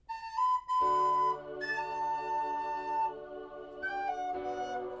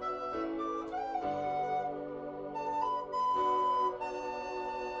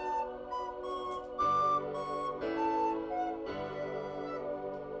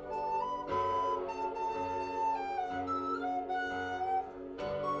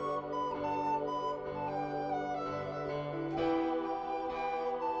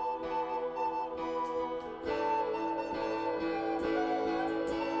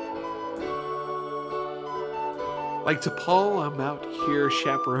Like to Paul, I'm out here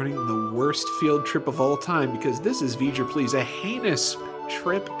chaperoning the worst field trip of all time because this is V'ger Please, a heinous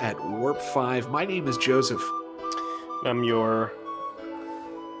trip at Warp 5. My name is Joseph. I'm your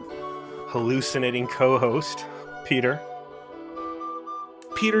hallucinating co-host, Peter.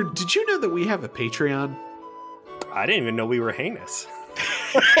 Peter, did you know that we have a Patreon? I didn't even know we were heinous.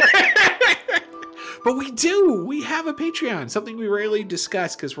 But we do. We have a Patreon, something we rarely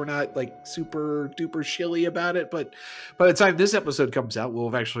discuss because we're not like super duper shilly about it. But by the time this episode comes out, we'll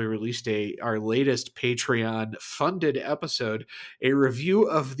have actually released our latest Patreon funded episode, a review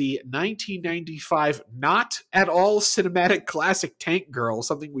of the 1995 not at all cinematic classic Tank Girl,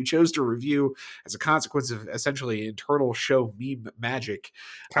 something we chose to review as a consequence of essentially internal show meme magic.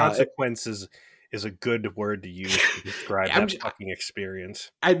 Consequences is a good word to use to describe that fucking experience.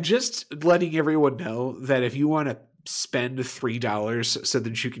 I'm just letting everyone know that if you want to spend $3 so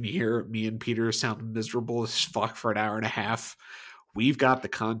that you can hear me and Peter sound miserable as fuck for an hour and a half, we've got the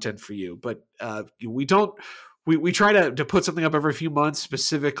content for you. But we don't. We try to put something up every few months,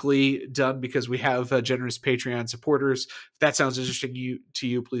 specifically done because we have generous Patreon supporters. If that sounds interesting to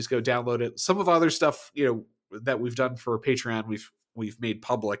you, please go download it. Some of other stuff, that we've done for Patreon, we've made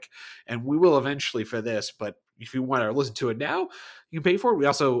public, and we will eventually for this. But if you want to listen to it now, you can pay for it. We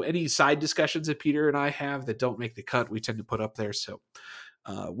also, any side discussions that Peter and I have that don't make the cut, we tend to put up there. So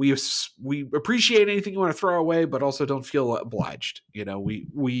we appreciate anything you want to throw away, but also don't feel obliged.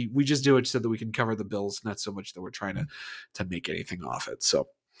 We just do it so that we can cover the bills, not so much that we're trying to make anything off it. So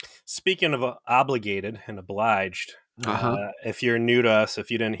speaking of obligated and obliged, if you're new to us,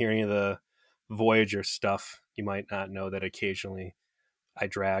 if you didn't hear any of the Voyager stuff, you might not know that occasionally I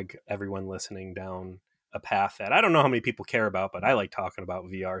drag everyone listening down a path that I don't know how many people care about, but I like talking about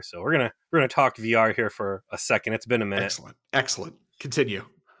VR. So we're gonna talk VR here for a second. It's been a minute. Excellent. Continue.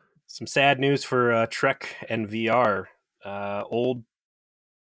 Some sad news for Trek and VR. Old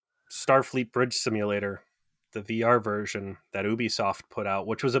Starfleet Bridge Simulator, the VR version that Ubisoft put out,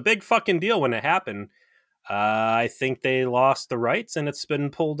 which was a big fucking deal when it happened. I think they lost the rights and it's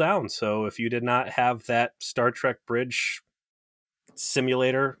been pulled down. So if you did not have that Star Trek Bridge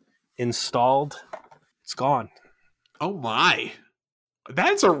Simulator installed, it's gone. Oh my.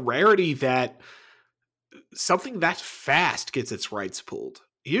 That's a rarity that something that fast gets its rights pulled.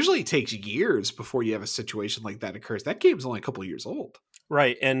 Usually it takes years before you have a situation like that occurs. That game's only a couple years old.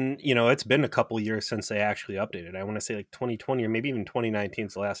 Right. And, it's been a couple years since they actually updated. I want to say like 2020 or maybe even 2019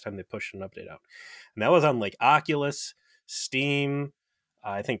 is the last time they pushed an update out. And that was on like Oculus, Steam.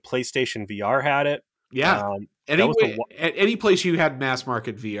 I think PlayStation VR had it. Yeah. Any place you had mass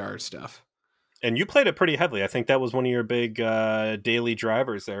market VR stuff. And you played it pretty heavily. I think that was one of your big daily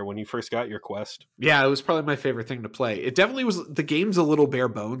drivers there when you first got your Quest. Yeah, it was probably my favorite thing to play. It definitely was. The game's a little bare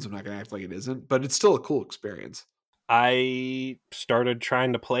bones. I'm not going to act like it isn't, but it's still a cool experience. I started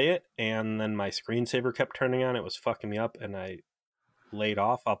trying to play it, and then my screensaver kept turning on. It was fucking me up, and I laid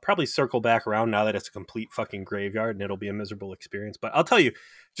off. I'll probably circle back around now that it's a complete fucking graveyard, and it'll be a miserable experience. But I'll tell you,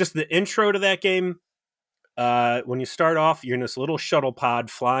 just the intro to that game, when you start off, you're in this little shuttle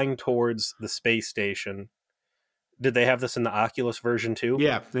pod flying towards the space station. Did they have this in the Oculus version too?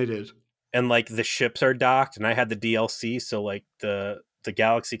 Yeah, they did. And like the ships are docked, and I had the DLC, so like the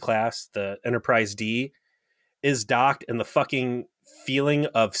Galaxy class, the Enterprise D is docked, and the fucking feeling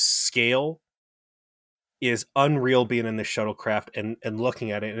of scale is unreal being in the shuttlecraft and looking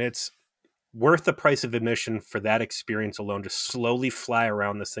at it. And it's worth the price of admission for that experience alone, to slowly fly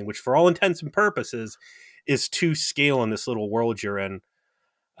around this thing, which for all intents and purposes is to scale in this little world you're in.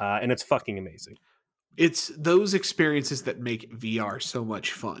 And it's fucking amazing. It's those experiences that make VR so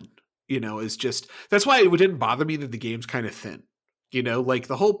much fun. Is just, that's why it didn't bother me that the game's kind of thin. Like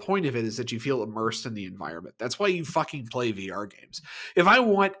the whole point of it is that you feel immersed in the environment. That's why you fucking play VR games. If I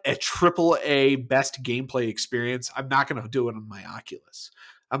want a AAA best gameplay experience, I'm not going to do it on my Oculus.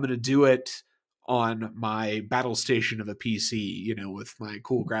 I'm going to do it on my battle station of a PC, with my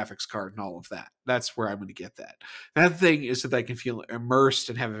cool graphics card and all of that. That's where I'm going to get that. That thing is that I can feel immersed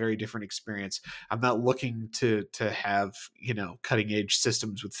and have a very different experience. I'm not looking to have, cutting edge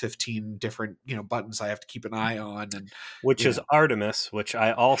systems with 15 different, buttons I have to keep an eye on. And which is Artemis, which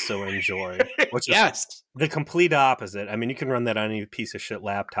I also enjoy, which is the complete opposite. I mean, you can run that on any piece of shit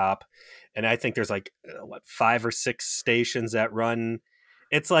laptop. And I think there's like 5 or 6 stations that run.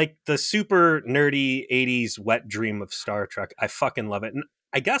 It's like the super nerdy 80s wet dream of Star Trek. I fucking love it. And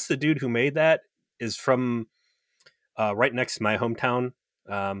I guess the dude who made that is from right next to my hometown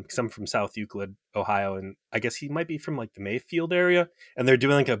Because I'm from South Euclid, Ohio, and I guess he might be from like the Mayfield area. And they're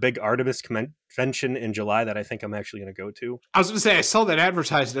doing like a big Artemis convention in July that I think I'm actually going to go to. I was going to say I saw that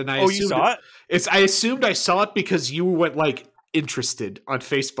advertised, and I Oh, assumed you saw it? I assumed I saw it because you went like interested on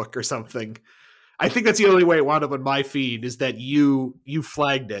Facebook or something. I think that's the only way it wound up on my feed is that you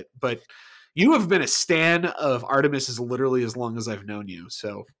flagged it, but you have been a stan of Artemis as literally as long as I've known you,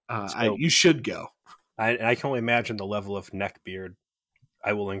 so you should go. I can only imagine the level of neck beard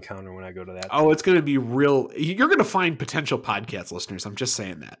I will encounter when I go to that. Oh, it's going to be real. You're going to find potential podcast listeners. I'm just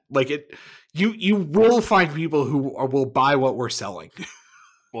saying that. Like you will find people who will buy what we're selling.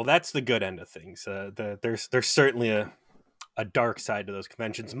 Well, that's the good end of things. There's certainly a dark side to those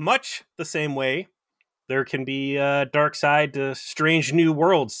conventions, much the same way there can be a dark side to Strange New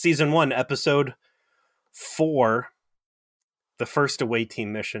Worlds Season 1, Episode 4, the first away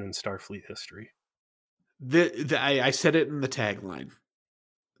team mission in Starfleet history. I said it in the tagline.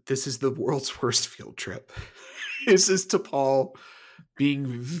 This is the world's worst field trip. This is T'Pol being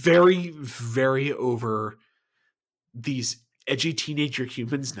very, very over these edgy teenager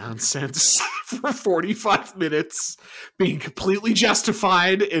humans nonsense for 45 minutes, being completely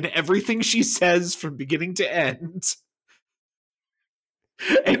justified in everything she says from beginning to end.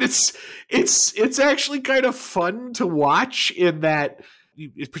 And it's actually kind of fun to watch in that,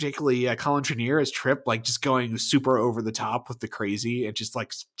 particularly Colin Trenier as Trip, like just going super over the top with the crazy and just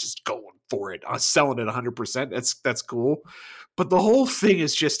going for it, selling it 100%. That's cool. But the whole thing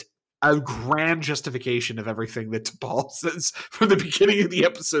is just a grand justification of everything that T'Pol says from the beginning of the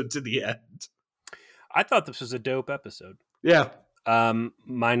episode to the end. I thought this was a dope episode. Yeah.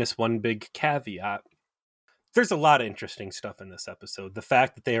 Minus one big caveat. There's a lot of interesting stuff in this episode. The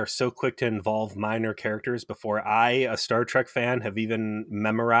fact that they are so quick to involve minor characters before I, a Star Trek fan, have even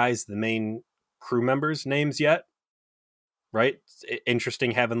memorized the main crew members' names yet. Right? It's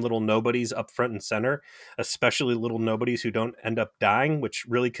interesting having little nobodies up front and center, especially little nobodies who don't end up dying, which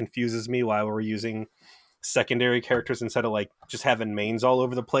really confuses me why we're using secondary characters instead of like just having mains all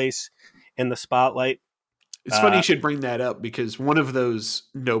over the place in the spotlight. It's funny you should bring that up because one of those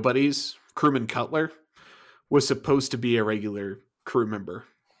nobodies, Crewman Cutler, was supposed to be a regular crew member.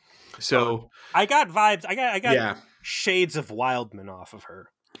 So I got vibes. I got shades of Wildman off of her.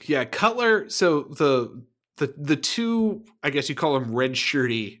 Yeah, Cutler. So the two, I guess you call them red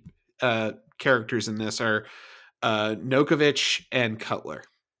shirty characters in this are Nokovich and Cutler.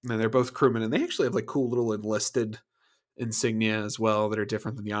 And they're both crewmen, and they actually have like cool little enlisted insignia as well that are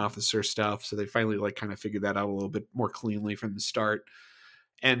different than the officer stuff. So they finally like kind of figured that out a little bit more cleanly from the start.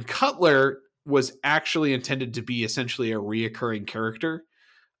 And Cutler was actually intended to be essentially a reoccurring character.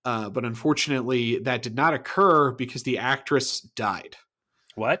 But unfortunately that did not occur because the actress died.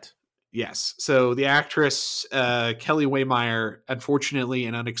 What? Yes. So the actress, Kelly Waymeyer, unfortunately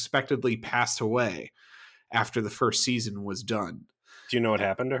and unexpectedly passed away after the first season was done. Do you know what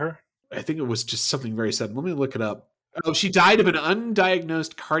happened to her? I think it was just something very sudden. Let me look it up. Oh, she died of an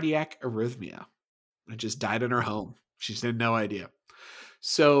undiagnosed cardiac arrhythmia. It just died in her home. She had no idea.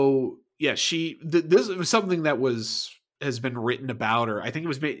 So yeah, this was something that has been written about, or I think it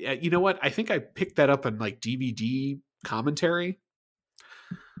was made. You know what? I think I picked that up on like DVD commentary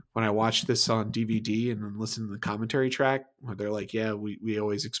when I watched this on DVD and then listened to the commentary track where they're like, yeah, we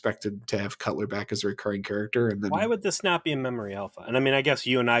always expected to have Cutler back as a recurring character. And then why would this not be in Memory Alpha? And I mean, I guess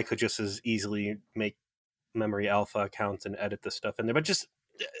you and I could just as easily make Memory Alpha accounts and edit this stuff in there, but just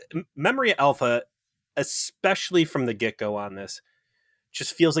Memory Alpha, especially from the get-go on this,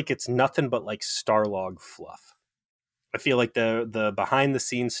 just feels like it's nothing but like Starlog fluff. I feel like the behind the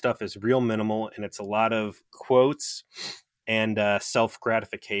scenes stuff is real minimal, and it's a lot of quotes and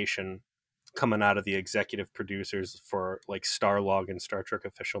self-gratification coming out of the executive producers for like Starlog and Star Trek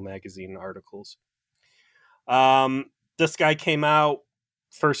Official Magazine articles. This guy came out,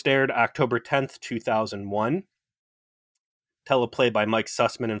 first aired October 10th, 2001. Teleplay by Mike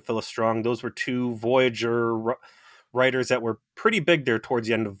Sussman and Phyllis Strong. Those were two Voyager writers that were pretty big there towards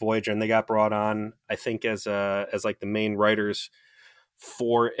the end of Voyager, and they got brought on, I think, as like the main writers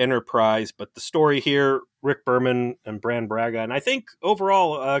for Enterprise. But the story here, Rick Berman and Bran Braga, and I think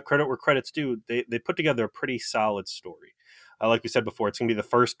overall, credit where credit's due, they put together a pretty solid story. Like we said before, it's going to be the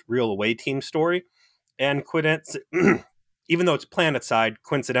first real away team story, and even though it's planetside,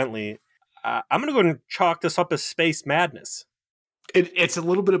 coincidentally, I'm going to go and chalk this up as space madness. It's a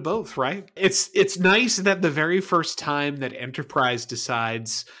little bit of both, right? It's nice that the very first time that Enterprise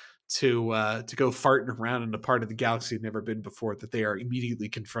decides to go farting around in a part of the galaxy they've never been before, that they are immediately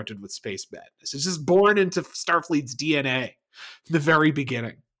confronted with space madness. It's just born into Starfleet's DNA from the very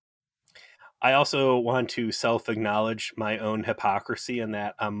beginning. I also want to self-acknowledge my own hypocrisy in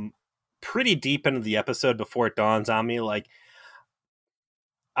that I'm pretty deep into the episode before it dawns on me, like,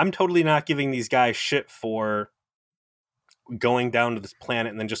 I'm totally not giving these guys shit for going down to this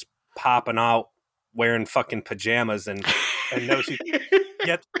planet and then just popping out wearing fucking pajamas and no suit.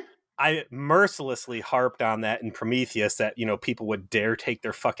 Yet I mercilessly harped on that in Prometheus, that, you know, people would dare take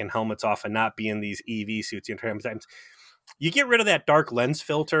their fucking helmets off and not be in these EV suits. You get rid of that dark lens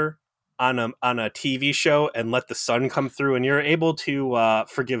filter on a TV show and let the sun come through, and you're able to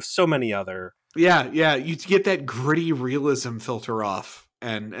forgive so many other. Yeah, you get that gritty realism filter off,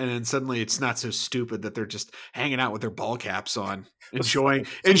 and then suddenly it's not so stupid that they're just hanging out with their ball caps on,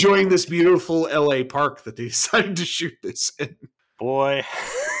 enjoying this beautiful LA park that they decided to shoot this in. Boy.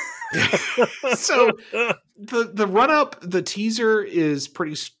 So the run up, the teaser is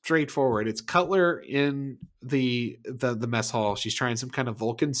pretty straightforward. It's Cutler in the mess hall. She's trying some kind of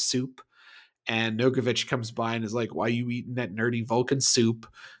Vulcan soup, and Nogovich comes by and is like, "Why are you eating that nerdy Vulcan soup?"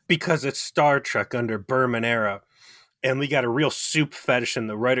 Because it's Star Trek under Berman era, and we got a real soup fetish in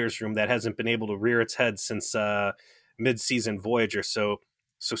the writers' room that hasn't been able to rear its head since mid-season Voyager. So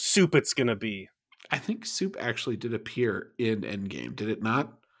soup it's gonna be. I think soup actually did appear in Endgame, did it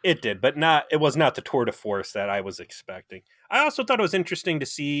not? It did, but it was not the tour de force that I was expecting. I also thought it was interesting to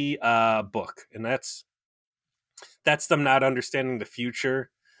see Book, and that's them not understanding the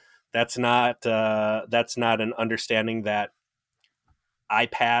future. That's not an understanding that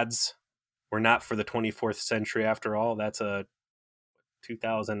iPads were not for the 24th century after all. That's a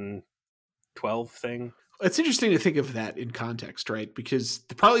 2012 thing. It's interesting to think of that in context, right? Because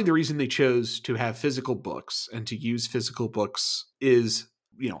probably the reason they chose to have physical books and to use physical books is,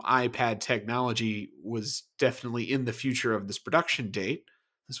 you know, iPad technology was definitely in the future of this production date.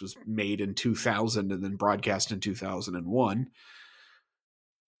 This was made in 2000 and then broadcast in 2001.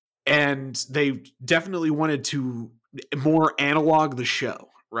 And they definitely wanted to more analog the show,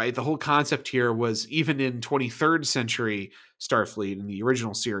 right? The whole concept here was, even in 23rd century Starfleet in the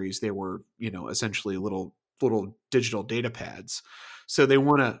original series, they were, you know, essentially little digital data pads. So they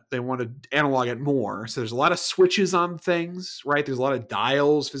want to analog it more. So there's a lot of switches on things, right? There's a lot of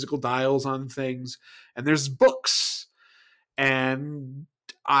dials, physical dials on things, and there's books. And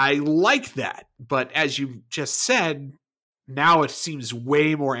I like that. But as you just said, now it seems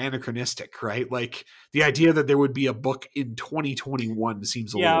way more anachronistic, right? Like the idea that there would be a book in 2021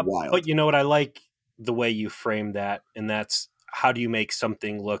 seems a little wild. But you know what? I like the way you frame that, and that's, how do you make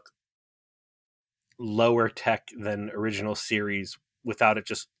something look lower tech than original series without it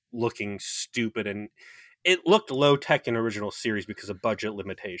just looking stupid? And it looked low tech in original series because of budget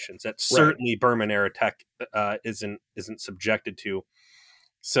limitations that certainly Berman era tech isn't subjected to.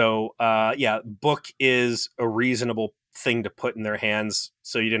 So Book is a reasonable thing to put in their hands,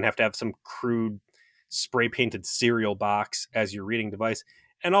 so you didn't have to have some crude spray painted cereal box as your reading device.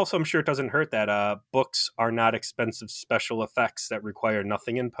 And also, I'm sure it doesn't hurt that books are not expensive special effects that require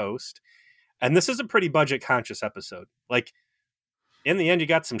nothing in post. And this is a pretty budget conscious episode. Like, in the end, you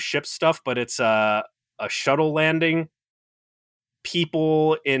got some ship stuff, but it's a shuttle landing,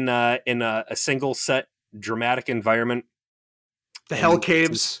 people in a single set dramatic environment. The Hell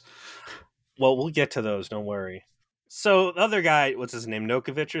Caves. Well, we'll get to those. Don't worry. So the other guy, what's his name,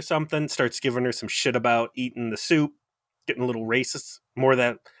 Nokovich or something, starts giving her some shit about eating the soup, getting a little racist, more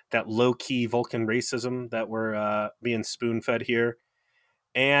that low-key Vulcan racism that we're being spoon-fed here.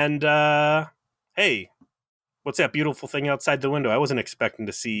 And, hey, what's that beautiful thing outside the window? I wasn't expecting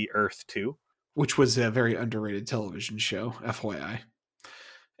to see Earth 2. Which was a very underrated television show, FYI.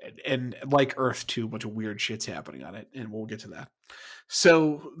 And like Earth 2, a bunch of weird shit's happening on it, and we'll get to that.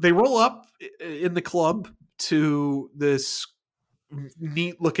 So they roll up in the club to this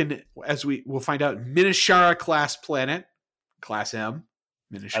neat looking, as we will find out, Minishara class planet, Class M,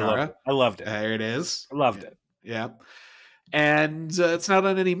 Minishara. I loved it. There it is. I loved it. Yeah. And it's not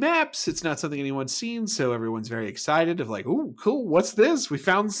on any maps. It's not something anyone's seen. So everyone's very excited of like, ooh, cool. What's this? We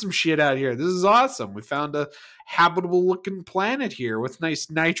found some shit out here. This is awesome. We found a habitable looking planet here with nice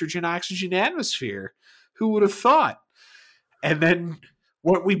nitrogen, oxygen atmosphere. Who would have thought? And then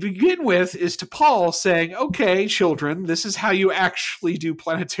what we begin with is T'Pol saying, okay, children, this is how you actually do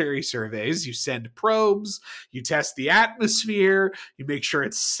planetary surveys. You send probes, you test the atmosphere, you make sure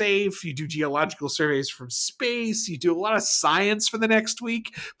it's safe, you do geological surveys from space, you do a lot of science for the next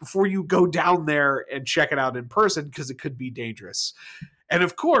week before you go down there and check it out in person because it could be dangerous. And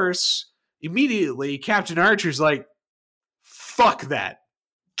of course, immediately, Captain Archer's like, fuck that.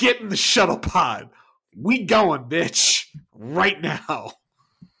 Get in the shuttle pod. We going, bitch. Right now.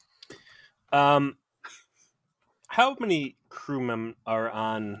 How many crewmen are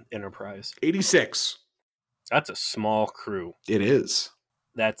on Enterprise? 86. That's a small crew. It is.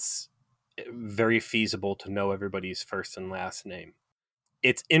 That's very feasible to know everybody's first and last name.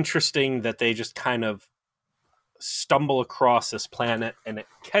 It's interesting that they just kind of stumble across this planet and it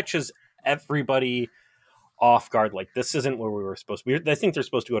catches everybody off guard. Like, this isn't where we were supposed to be. I think they're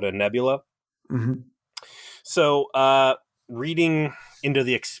supposed to go to Nebula. Mm-hmm. So, reading into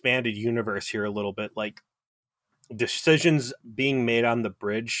the expanded universe here a little bit, like, decisions being made on the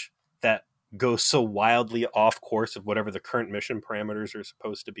bridge that go so wildly off course of whatever the current mission parameters are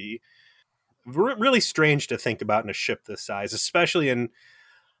supposed to be. Really strange to think about in a ship this size, especially in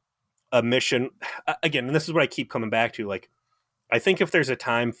a mission. Again, and this is what I keep coming back to. Like, I think if there's a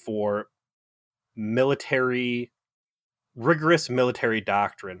time for rigorous military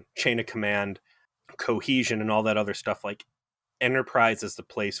doctrine, chain of command, cohesion, and all that other stuff, like, Enterprise is the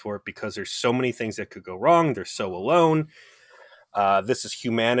place for it, because there's so many things that could go wrong. They're so alone. This is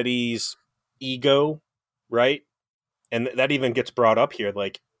humanity's ego, right? And that even gets brought up here.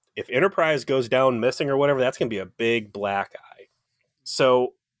 Like, if Enterprise goes down missing or whatever, that's going to be a big black eye.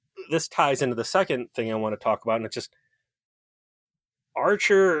 So this ties into the second thing I want to talk about, and it's just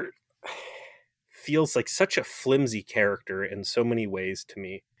Archer feels like such a flimsy character in so many ways to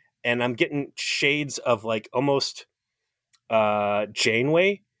me. And I'm getting shades of, like, almost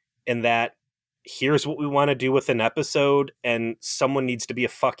Janeway, in that here's what we want to do with an episode, and someone needs to be a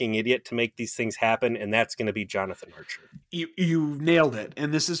fucking idiot to make these things happen, and that's going to be Jonathan Archer. You nailed it.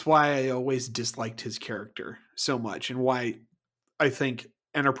 And this is why I always disliked his character so much, and why I think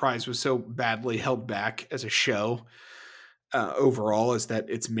Enterprise was so badly held back as a show overall, is that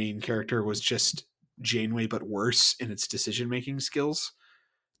its main character was just Janeway, but worse in its decision-making skills.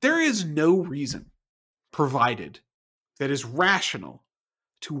 There is no reason provided that is rational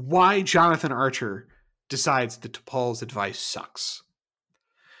to why Jonathan Archer decides that T'Pol's advice sucks.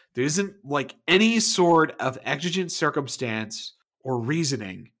 There isn't, like, any sort of exigent circumstance or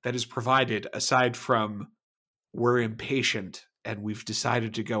reasoning that is provided aside from we're impatient and we've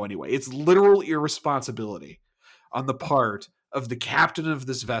decided to go anyway. It's literal irresponsibility on the part of the captain of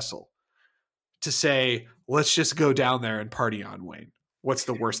this vessel to say, let's just go down there and party on, Wayne. What's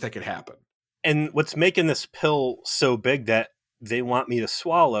the worst that could happen? And what's making this pill so big that they want me to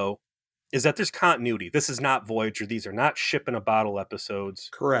swallow is that there's continuity. This is not Voyager. These are not ship in a bottle episodes.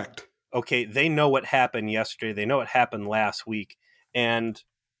 Correct. Okay, they know what happened yesterday. They know what happened last week. And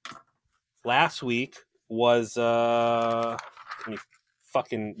last week was, let me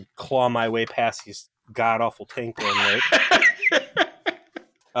fucking claw my way past these god-awful tank right?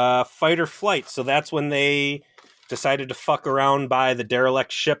 Fight or flight. So that's when they decided to fuck around by the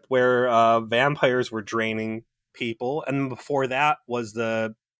derelict ship where vampires were draining people. And before that was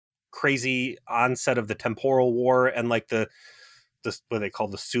the crazy onset of the temporal war and, like, the what they call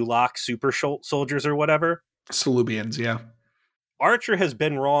the Sulak super soldiers or whatever. Solubians, yeah. Archer has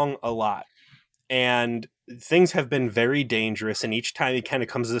been wrong a lot. And things have been very dangerous. And each time he kind of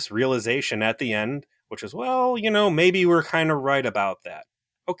comes to this realization at the end, which is, well, maybe we're kind of right about that.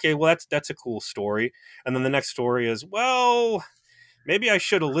 Okay, well, that's a cool story. And then the next story is, well, maybe I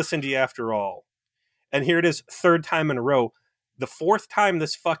should have listened to you after all. And here it is, third time in a row. The fourth time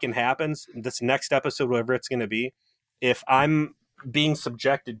this fucking happens, this next episode, whatever it's going to be, if I'm being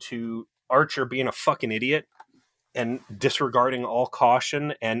subjected to Archer being a fucking idiot and disregarding all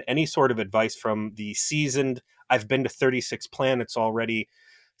caution and any sort of advice from the seasoned, I've been to 36 planets already,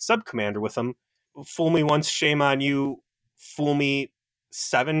 sub-commander with him, fool me once, shame on you, fool me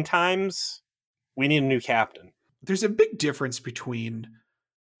 7 times, we need a new captain. There's a big difference between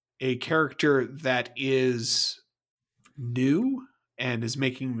a character that is new and is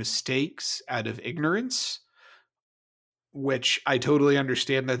making mistakes out of ignorance, which I totally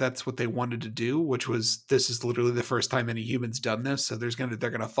understand that that's what they wanted to do, which was, this is literally the first time any human's done this, so they're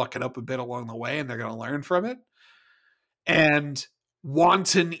gonna fuck it up a bit along the way and they're gonna learn from it. And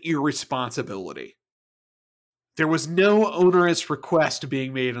wanton irresponsibility. There was no onerous request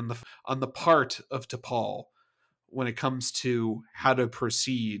being made on the part of T'Pol when it comes to how to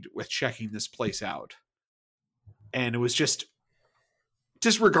proceed with checking this place out. And it was just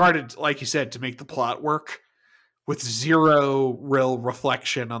disregarded, like you said, to make the plot work, with zero real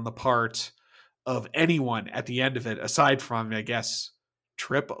reflection on the part of anyone at the end of it, aside from, I guess,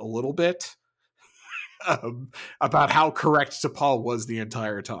 Trip a little bit, about how correct T'Pol was the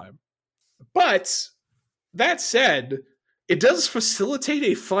entire time. But that said, it does facilitate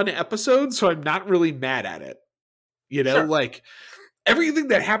a fun episode, so I'm not really mad at it. Sure. Like, everything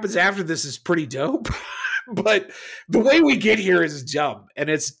that happens after this is pretty dope, but the way we get here is dumb, and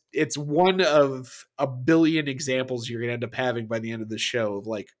it's it's one of a billion examples you're gonna end up having by the end of the show of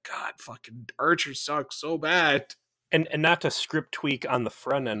like, God, fucking Archer sucks so bad. And not to script tweak on the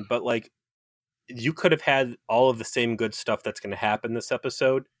front end, but like you could have had all of the same good stuff that's going to happen this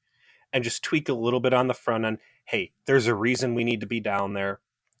episode and just tweak a little bit on the front end. Hey, there's a reason we need to be down there.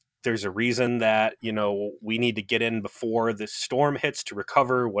 There's a reason that, you know, we need to get in before the storm hits to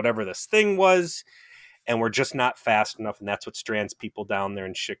recover whatever this thing was. And we're just not fast enough. And that's what strands people down there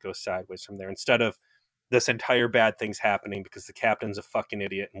and shit goes sideways from there. Instead of this entire bad thing's happening because the captain's a fucking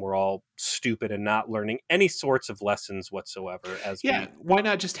idiot and we're all stupid and not learning any sorts of lessons whatsoever. Why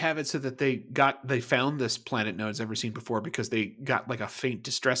not just have it so that they found this planet no one's ever seen before because they got like a faint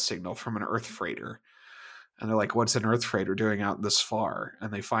distress signal from an Earth freighter. And they're like, what's an Earth freighter doing out this far?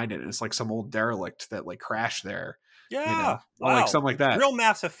 And they find it, and it's like some old derelict that like crashed there. Yeah. You know? Wow. Like something like that. Real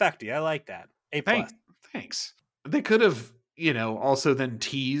Mass Effect-y. I like that. A+. Thanks. They could have, you know, also then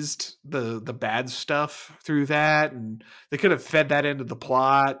teased the bad stuff through that, and they could have fed that into the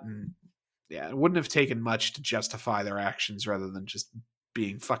plot, and yeah, it wouldn't have taken much to justify their actions rather than just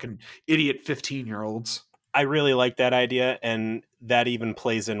being fucking idiot 15-year-olds. I really like that idea, and that even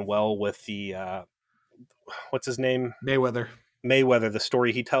plays in well with the what's his name? Mayweather, the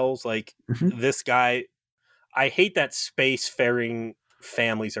story he tells. Like, this guy, I hate that spacefaring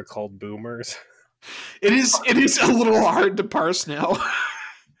families are called boomers. It is a little hard to parse now.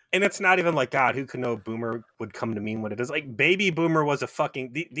 And it's not even like, God, who could know boomer would come to mean what it is? Like, baby boomer was a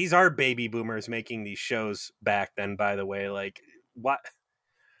fucking... These are baby boomers making these shows back then, by the way. Like, what?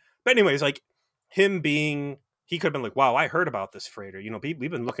 But anyways, like, him being... He could have been like, wow, I heard about this freighter. You know, we've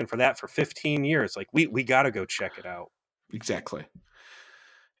been looking for that for 15 years. Like, we got to go check it out. Exactly.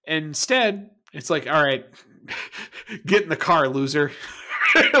 Instead, it's like, all right, get in the car, loser.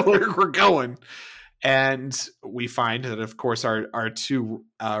 We're going. And we find that, of course, our two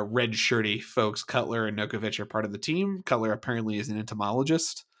red shirty folks, Cutler and Nokovich, are part of the team. Cutler apparently is an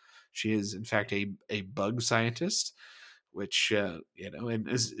entomologist. She is, in fact, a bug scientist, which, you know, and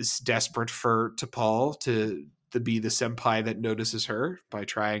is desperate for T'Pol to be the senpai that notices her by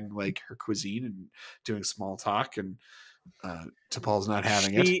trying, like, her cuisine and doing small talk. And T'Pol's not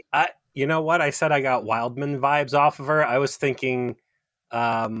having it. You know what? I said I got Wildman vibes off of her. I was thinking...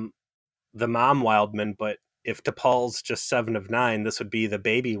 the mom Wildman, but if T'Pol's just 7 of 9, this would be the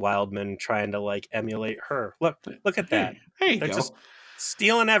baby Wildman trying to like emulate her. Look at that. Hey, they're just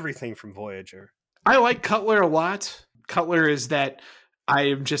stealing everything from Voyager. I like Cutler a lot. Cutler is that I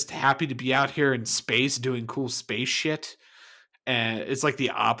am just happy to be out here in space doing cool space shit. And it's like the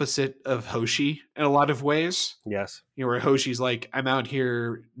opposite of Hoshi in a lot of ways. Yes. You know, where Hoshi's like, I'm out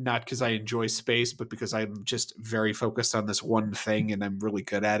here not because I enjoy space, but because I'm just very focused on this one thing and I'm really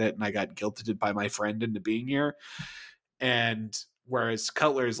good at it. And I got guilted by my friend into being here. And whereas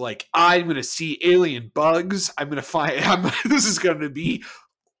Cutler is like, I'm going to see alien bugs. I'm going to find, this is going to be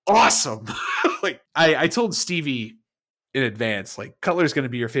awesome. Like I told Stevie in advance, like Cutler's going to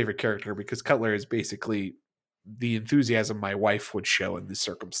be your favorite character because Cutler is basically the enthusiasm my wife would show in this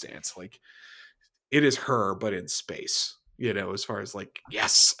circumstance. Like, it is her, but in space, you know, as far as like,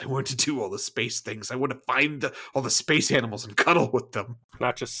 yes, I want to do all the space things. I want to find all the space animals and cuddle with them.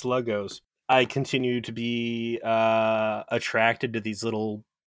 Not just sluggos. I continue to be attracted to these little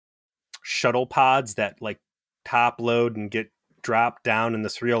shuttle pods that like top load and get dropped down in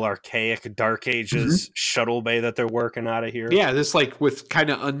this real archaic Dark Ages shuttle bay that they're working out of here. Yeah, this like with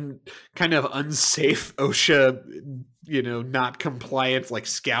kind of unsafe OSHA, you know, not compliant like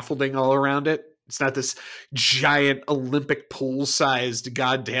scaffolding all around it. It's not this giant Olympic pool-sized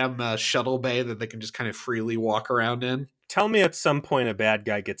goddamn shuttle bay that they can just kind of freely walk around in. Tell me at some point a bad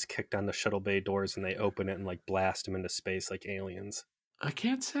guy gets kicked on the shuttle bay doors and they open it and like blast him into space like aliens. I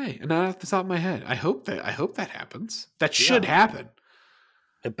can't say. Not off the top of my head. I hope that happens. That should happen.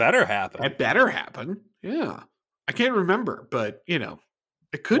 It better happen. It better happen. Yeah. I can't remember, but you know,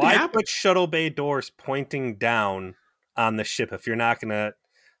 it could happen. Why put shuttle bay doors pointing down on the ship if you're not going to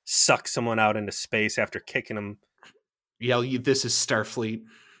suck someone out into space after kicking them? Yell, this is Starfleet.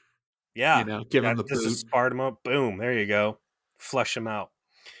 Yeah. You know, give them the this boot. Is Sparta. Boom. There you go. Flush them out.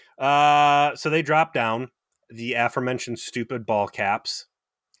 So they drop down. The aforementioned stupid ball caps.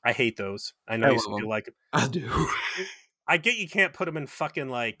 I hate those. I know you like it. I do. I get you can't put them in fucking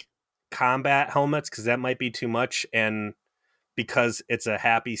like combat helmets because that might be too much. And because it's a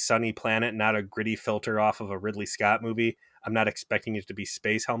happy, sunny planet, not a gritty filter off of a Ridley Scott movie, I'm not expecting it to be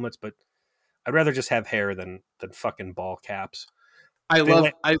space helmets, but I'd rather just have hair than fucking ball caps. I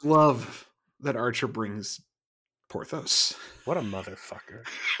love that Archer brings Porthos. What a motherfucker.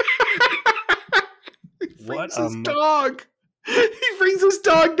 What a dog. He brings his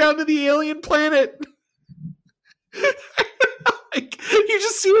dog down to the alien planet. Like, you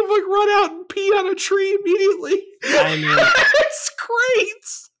just see him like run out and pee on a tree immediately. I mean, it's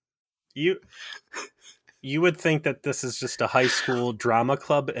great. You would think that this is just a high school drama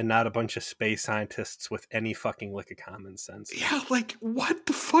club and not a bunch of space scientists with any fucking lick of common sense. Yeah, like, what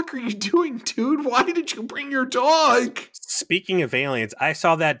the fuck are you doing, dude? Why did you bring your dog? Speaking of aliens, I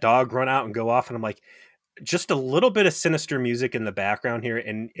saw that dog run out and go off, and I'm like, just a little bit of sinister music in the background here,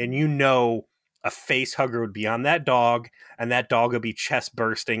 and you know a face hugger would be on that dog, and that dog would be chest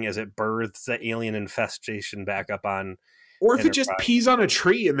bursting as it births the alien infestation back up on. Or if it just pees on a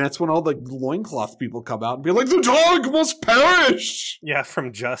tree, and that's when all the loincloth people come out and be like, the dog must perish! Yeah,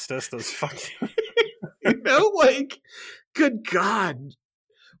 from Justice, those fucking... You know, like, good God.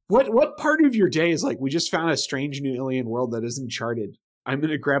 What part of your day is like, we just found a strange new alien world that isn't charted? I'm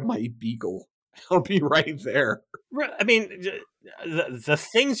going to grab my beagle. I'll be right there. I mean, the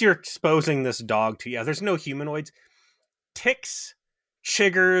things you're exposing this dog to, yeah, there's no humanoids. Ticks,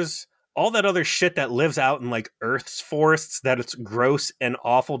 chiggers, all that other shit that lives out in like Earth's forests that it's gross and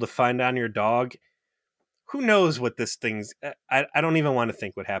awful to find on your dog. Who knows what this thing's... I don't even want to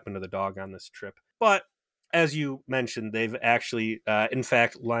think what happened to the dog on this trip. But as you mentioned, they've actually, in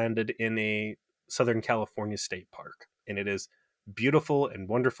fact, landed in a Southern California state park. And it is beautiful and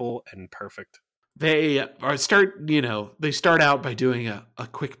wonderful and perfect. They start out by doing a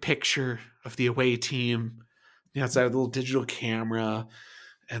quick picture of the away team outside with a little digital camera.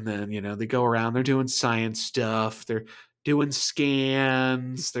 And then, they go around, they're doing science stuff. They're doing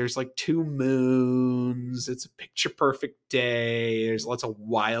scans. There's like 2 moons. It's a picture perfect day. There's lots of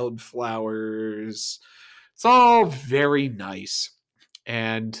wildflowers. It's all very nice.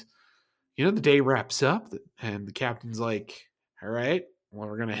 And, the day wraps up and the captain's like, all right, well,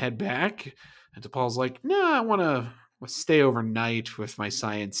 we're going to head back. And DePaul's like, no, I want to stay overnight with my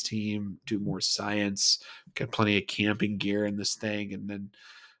science team, do more science. Got plenty of camping gear in this thing. And then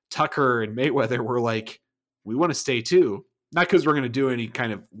Tucker and Mayweather were like, we want to stay too. Not because we're going to do any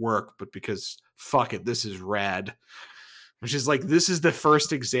kind of work, but because fuck it, this is rad. Which is like, this is the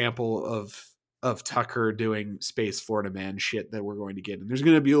first example of Tucker doing Space Florida Man shit that we're going to get. And there's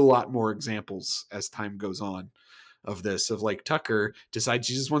going to be a lot more examples as time goes on of this, of like Tucker decides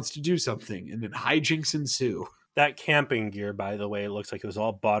he just wants to do something and then hijinks ensue. That camping gear, by the way, it looks like it was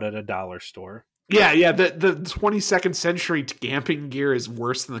all bought at a dollar store. Yeah. The 22nd century camping gear is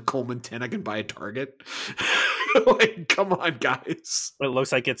worse than the Coleman 10 I can buy at Target. Like, come on, guys. It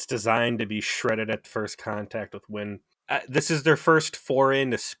looks like it's designed to be shredded at first contact with wind. This is their first foray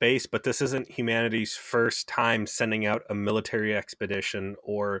into space, but this isn't humanity's first time sending out a military expedition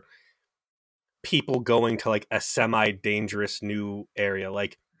or people going to like a semi-dangerous new area.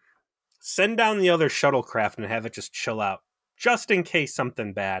 Like, send down the other shuttlecraft and have it just chill out, just in case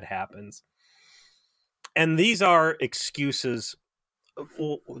something bad happens. And these are excuses.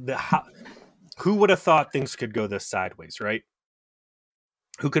 Who would have thought things could go this sideways, right?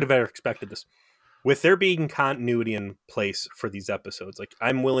 Who could have ever expected this? With there being continuity in place for these episodes, like,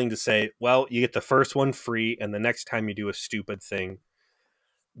 I'm willing to say, well, you get the first one free, and the next time you do a stupid thing,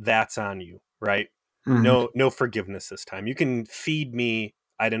 that's on you, right? Mm-hmm. No forgiveness this time. You can feed me,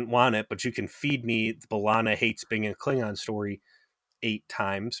 I didn't want it, but you can feed me the B'Elanna hates being a Klingon story 8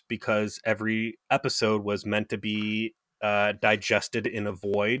 times because every episode was meant to be digested in a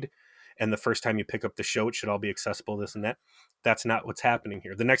void. And the first time you pick up the show, it should all be accessible, this and that. That's not what's happening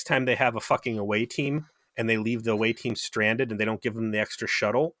here. The next time they have a fucking away team and they leave the away team stranded and they don't give them the extra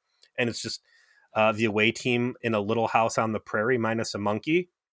shuttle, and it's just the away team in a little house on the prairie minus a monkey,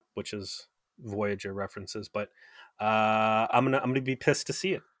 which is Voyager references, but I'm gonna be pissed to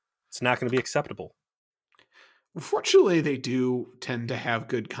see it. It's not going to be acceptable. Fortunately, they do tend to have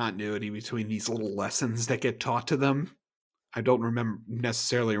good continuity between these little lessons that get taught to them. I don't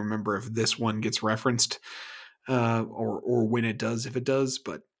necessarily remember if this one gets referenced or when it does, if it does,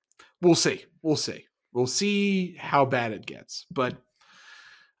 but we'll see. We'll see how bad it gets. But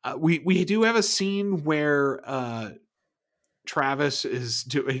we do have a scene where Travis is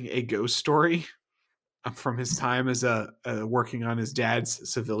doing a ghost story from his time as working on his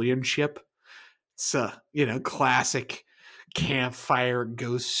dad's civilian ship. It's a classic campfire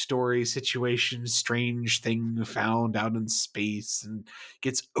ghost story situation, strange thing found out in space and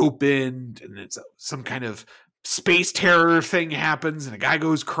gets opened, and it's some kind of space terror thing happens and a guy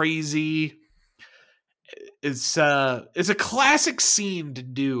goes crazy. It's a classic scene to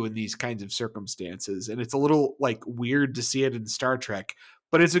do in these kinds of circumstances, and it's a little like weird to see it in Star Trek,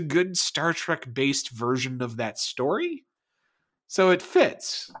 but it's a good Star Trek based version of that story, so it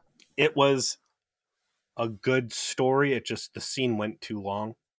fits. It was a good story. It just, the scene went too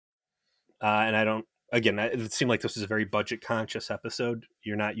long. And I don't, again, it seemed like this was a very budget conscious episode.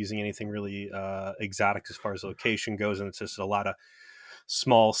 You're not using anything really exotic as far as location goes. And it's just a lot of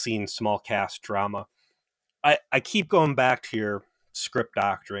small scenes, small cast drama. I keep going back to your script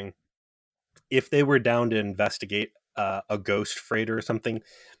doctoring. If they were down to investigate a ghost freighter or something,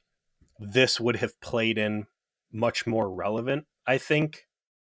 this would have played in much more relevant, I think.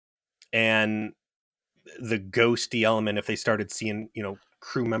 And the ghosty element, if they started seeing,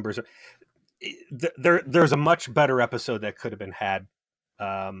 crew members, there's a much better episode that could have been had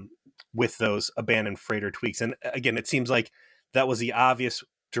with those abandoned freighter tweaks. And again, it seems like that was the obvious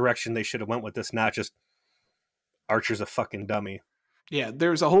direction they should have went with this, not just Archer's a fucking dummy. Yeah,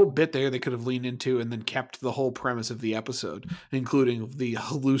 there's a whole bit there they could have leaned into and then kept the whole premise of the episode, including the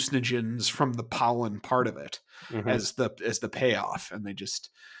hallucinogens from the pollen part of it, as the payoff. And they just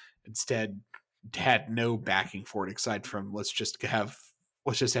instead had no backing for it aside from let's just have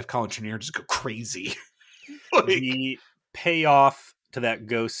Colin Chenier just go crazy. The payoff to that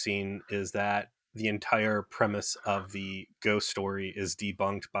ghost scene is that the entire premise of the ghost story is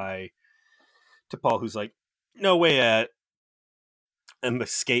debunked by T'Pol, who's like, no way an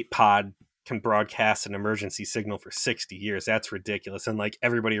escape pod can broadcast an emergency signal for 60 years. That's ridiculous. And like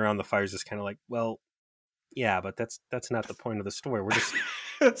everybody around the fire is just kind of like, well, yeah, but that's not the point of the story. We're just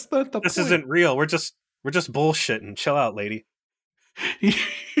that's not the this point. Isn't real. We're just bullshitting. Chill out, lady.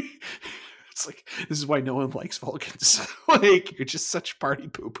 It's like, this is why no one likes Vulcans. Like, you're just such party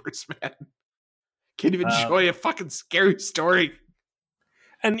poopers, man. Can't even enjoy a fucking scary story.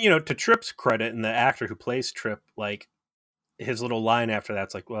 And to Trip's credit, and the actor who plays Trip, like his little line after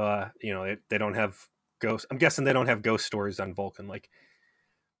that's like, well, they don't have ghosts. I'm guessing they don't have ghost stories on Vulcan. Like,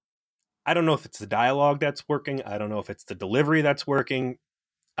 I don't know if it's the dialogue that's working. I don't know if it's the delivery that's working.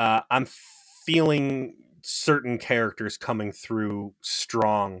 I'm feeling certain characters coming through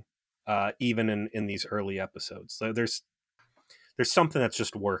strong, even in these early episodes. So there's something that's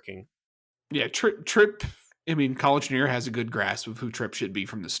just working. Yeah, Trip. I mean, Colin Chenier has a good grasp of who Trip should be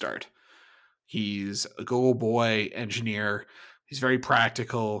from the start. He's a go boy engineer. He's very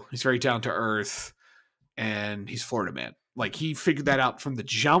practical. He's very down to earth, and he's Florida man. Like, he figured that out from the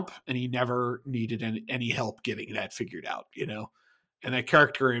jump, and he never needed any help getting that figured out, And that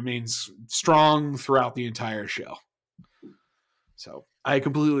character remains strong throughout the entire show. So I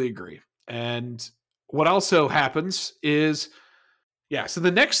completely agree. And what also happens is, so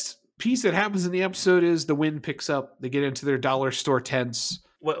the next piece that happens in the episode is the wind picks up. They get into their dollar store tents.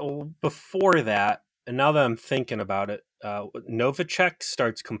 Well, before that, and now that I'm thinking about it, Novacek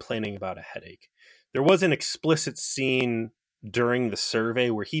starts complaining about a headache. There was an explicit scene during the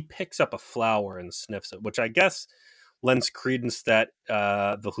survey where he picks up a flower and sniffs it, which I guess lends credence that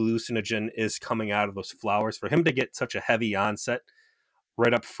the hallucinogen is coming out of those flowers. For him to get such a heavy onset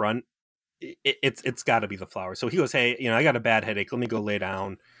right up front, it's got to be the flower. So he goes, hey, I got a bad headache. Let me go lay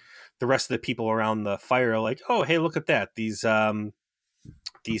down. The rest of the people around the fire are like, oh, hey, look at that. These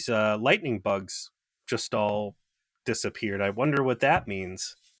lightning bugs just all disappeared. I wonder what that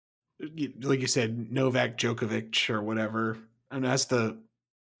means. Like you said, Novak Djokovic or whatever. I mean, that's the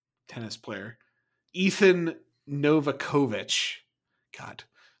tennis player. Ethan Novakovic. God,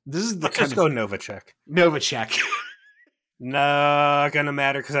 this is the Let's just go Novacek. Novacek. Not gonna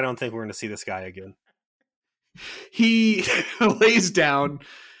matter because I don't think we're gonna see this guy again. He lays down.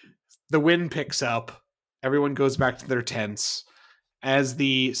 The wind picks up. Everyone goes back to their tents. As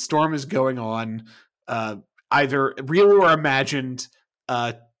the storm is going on, either real or imagined,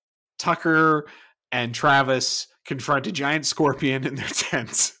 Tucker and Travis confront a giant scorpion in their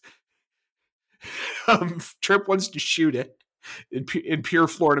tents. Trip wants to shoot it in pure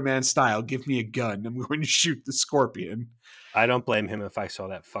Florida man style. Give me a gun. I'm going to shoot the scorpion. I don't blame him if I saw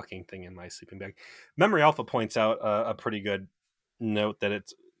that fucking thing in my sleeping bag. Memory Alpha points out a pretty good note that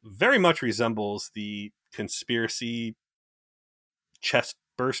it very much resembles the conspiracy chest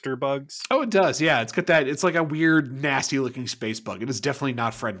burster bugs. Oh, it does. Yeah, it's got that. It's like a weird, nasty looking space bug. It is definitely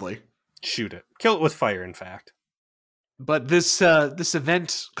not friendly. Shoot it. Kill it with fire, in fact. But this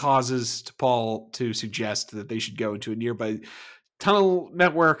event causes T'Pol to suggest that they should go into a nearby tunnel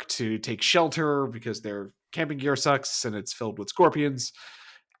network to take shelter because their camping gear sucks and it's filled with scorpions.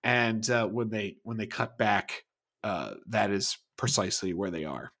 And when they cut back, that is precisely where they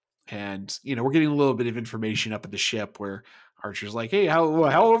are. And we're getting a little bit of information up at the ship where Archer's like, "Hey, how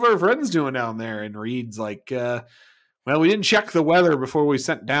are our friends doing down there?" And Reed's like, "Well, we didn't check the weather before we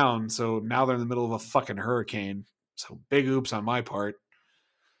sent down, so now they're in the middle of a fucking hurricane. So big oops on my part."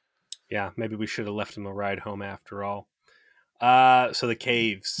 Yeah, maybe we should have left him a ride home after all. So the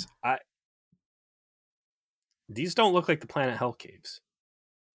caves. These don't look like the Planet Hell caves.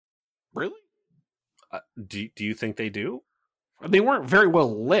 Really? Do you think they do? They weren't very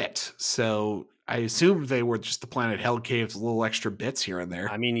well lit, so I assumed they were just the Planet Hell caves, little extra bits here and there.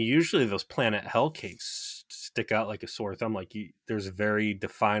 I mean, usually those Planet Hell caves stick out like a sore thumb. Like there's very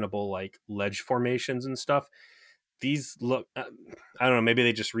definable like ledge formations and stuff. These look, I don't know, maybe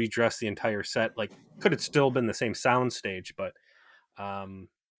they just redressed the entire set. Like, could have still been the same sound stage, but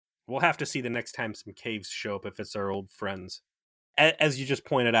we'll have to see the next time some caves show up if it's our old friends. As you just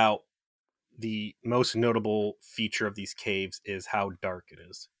pointed out, the most notable feature of these caves is how dark it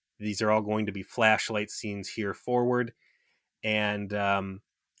is. These are all going to be flashlight scenes here forward, and the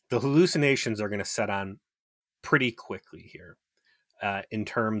hallucinations are going to set on pretty quickly here. In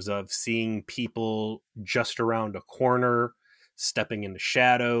terms of seeing people just around a corner, stepping into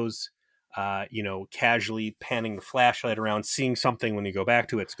shadows, casually panning the flashlight around, seeing something when you go back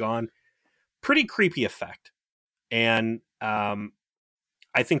to it's gone. Pretty creepy effect. And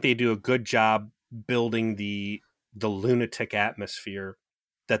I think they do a good job building the lunatic atmosphere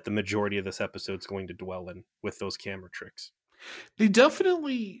that the majority of this episode is going to dwell in with those camera tricks. They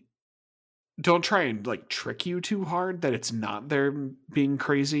definitely don't try and like trick you too hard that it's not them being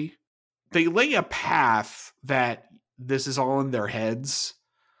crazy. They lay a path that this is all in their heads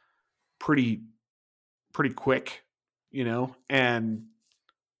pretty quick, and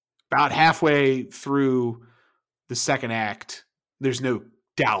about halfway through the second act, there's no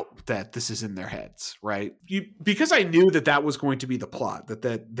doubt that this is in their heads, right? Because I knew that was going to be the plot,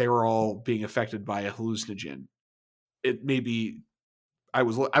 that they were all being affected by a hallucinogen. It maybe I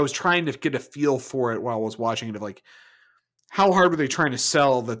was trying to get a feel for it while I was watching it, of like, how hard were they trying to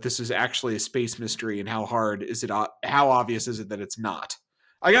sell that this is actually a space mystery, and how obvious is it that it's not?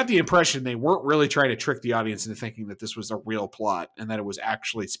 I got the impression they weren't really trying to trick the audience into thinking that this was a real plot and that it was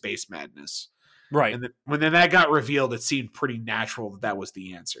actually space madness. Right. And when that got revealed, it seemed pretty natural that was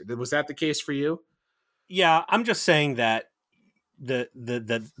the answer. Was that the case for you? Yeah, I'm just saying that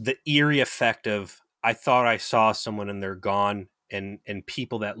the eerie effect of, I thought I saw someone and they're gone, and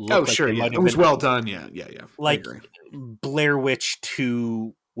people that look like they might have it was been, well done. Yeah. like Blair Witch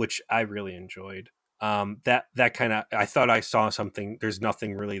 2, which I really enjoyed. That kind of, I thought I saw something. There's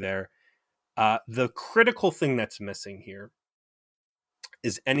nothing really there. The critical thing that's missing here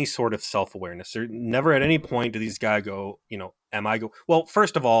is any sort of self-awareness. There never at any point do these guys go, well,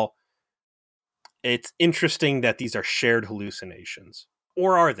 first of all, it's interesting that these are shared hallucinations.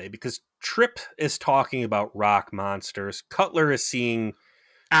 Or are they? Because Trip is talking about rock monsters. Cutler is seeing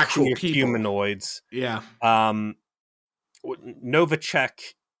actual humanoids. Yeah. Novacek,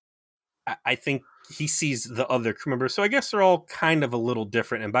 I think he sees the other crew members. So I guess they're all kind of a little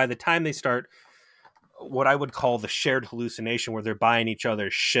different. And by the time they start what I would call the shared hallucination, where they're buying each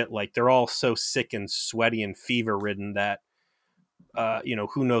other's shit, like they're all so sick and sweaty and fever ridden that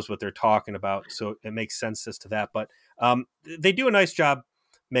who knows what they're talking about. So it makes sense as to that. But they do a nice job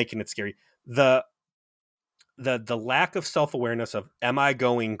making it scary. The lack of self-awareness of, am I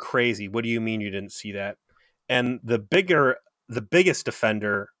going crazy? What do you mean you didn't see that? And the biggest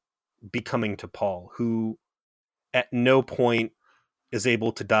offender becoming T'Pol, who at no point is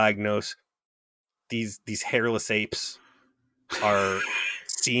able to diagnose these hairless apes are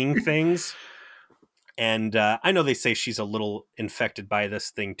seeing things. And I know they say she's a little infected by this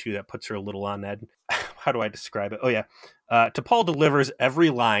thing too, that puts her a little on edge. How do I describe it? Oh yeah. T'Pol delivers every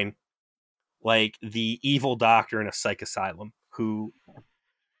line like the evil doctor in a psych asylum who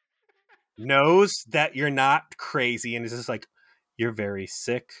knows that you're not crazy and is just like, you're very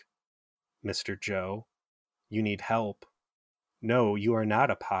sick, Mr. Joe. You need help. No, you are not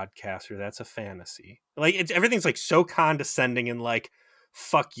a podcaster. That's a fantasy. Like, everything's like so condescending and like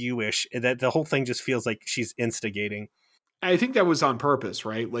fuck you-ish that the whole thing just feels like she's instigating. I think that was on purpose,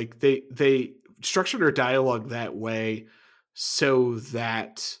 right? Like they structured her dialogue that way so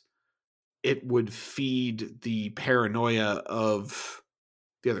that it would feed the paranoia of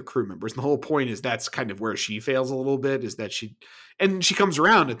the other crew members. And the whole point is that's kind of where she fails a little bit, is that she comes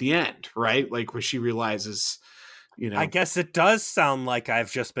around at the end, right? Like where she realizes, I guess it does sound like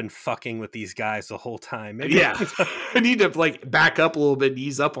I've just been fucking with these guys the whole time. Maybe. Yeah. I need to like back up a little bit and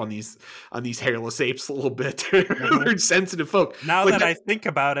ease up on these hairless apes a little bit. They're sensitive folk. Now like, that I think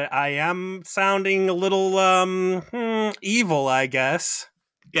about it, I am sounding a little evil, I guess.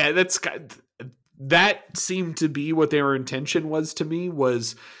 Yeah, that seemed to be what their intention was to me,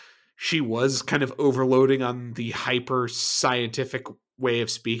 was she was kind of overloading on the hyper scientific way of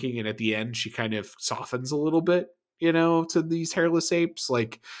speaking, and at the end she kind of softens a little bit, to these hairless apes.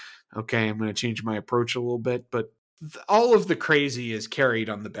 Like, okay, I'm going to change my approach a little bit, but all of the crazy is carried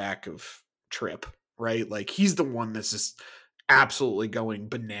on the back of Trip, right? Like he's the one that's just absolutely going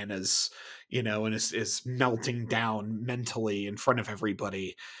bananas, and is melting down mentally in front of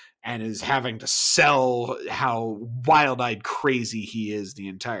everybody and is having to sell how wild-eyed crazy he is the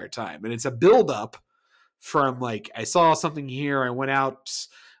entire time. And it's a build-up from like, I saw something here, I went out,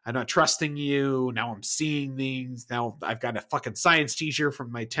 I'm not trusting you, now I'm seeing things, now I've got a fucking science teacher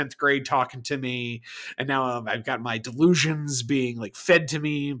from my 10th grade talking to me, and now I've got my delusions being like fed to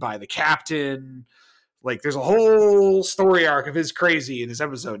me by the captain. Like there's a whole story arc of his crazy in this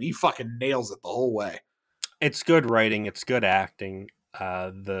episode. He fucking nails it the whole way. It's good writing, it's good acting.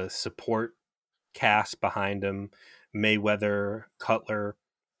 The support cast behind him, Mayweather, Cutler,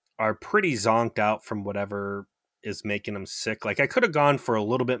 are pretty zonked out from whatever is making him sick. Like I could have gone for a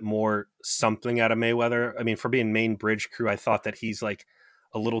little bit more something out of Mayweather. I mean, for being main bridge crew, I thought that he's like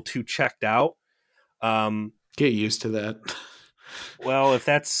a little too checked out. Get used to that. Well, if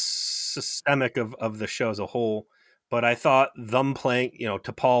that's systemic of the show as a whole, but I thought them playing,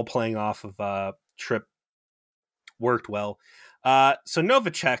 T'Pol playing off of Trip worked well. So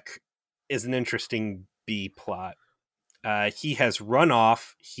Novacek is an interesting B plot. He has run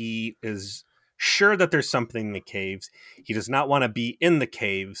off. He is sure that there's something in the caves. He does not want to be in the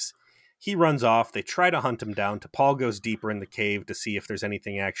caves. He runs off. They try to hunt him down. T'Pol goes deeper in the cave to see if there's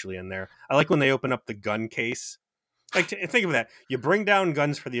anything actually in there. I like when they open up the gun case. Like, think of that. You bring down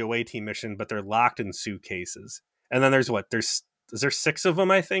guns for the away team mission, but they're locked in suitcases. And then is there 6 of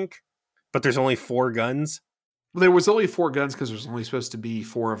them, I think? But there's only 4 guns. There was only 4 guns because there's only supposed to be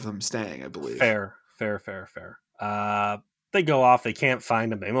 4 of them staying, I believe. Fair. They go off. They can't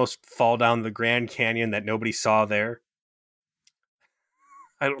find them. They almost fall down the Grand Canyon that nobody saw there.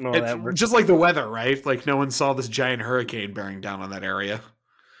 I don't know how that works. Just like the weather, right? Like no one saw this giant hurricane bearing down on that area.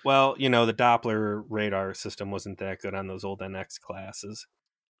 Well, the Doppler radar system wasn't that good on those old NX classes.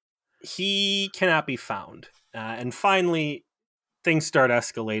 He cannot be found. And finally, things start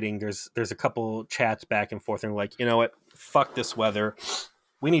escalating. There's a couple chats back and forth, and like, you know what? Fuck this weather.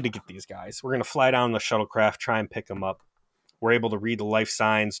 We need to get these guys. We're going to fly down the shuttlecraft, try and pick them up. We're able to read the life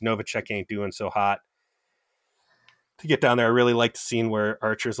signs. Novacek ain't doing so hot. To get down there, I really like the scene where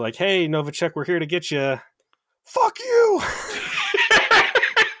Archer's like, hey, Novacek, we're here to get you. Fuck you!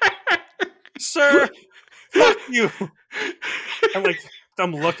 Sir, fuck you!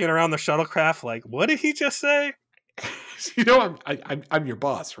 I'm looking around the shuttlecraft like, what did he just say? I'm your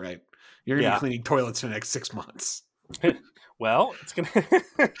boss, right? You're going to be cleaning toilets for the next 6 months. Well, it's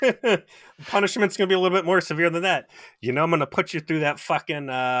gonna punishment's gonna be a little bit more severe than that. I'm gonna put you through that fucking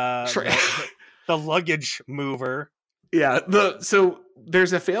the luggage mover. Yeah. So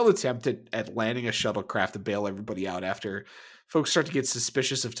there's a failed attempt at landing a shuttlecraft to bail everybody out after folks start to get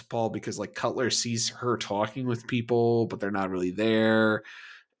suspicious of T'Pol because like Cutler sees her talking with people, but they're not really there,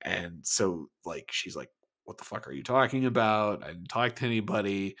 and so like she's like, "What the fuck are you talking about? I didn't talk to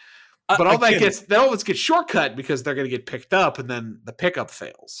anybody." But all that gets shortcut because they're going to get picked up, and then the pickup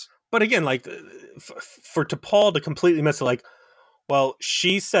fails. But again, like for T'Pol to completely miss it, like, well,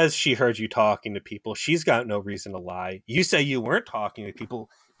 she says she heard you talking to people. She's got no reason to lie. You say you weren't talking to people.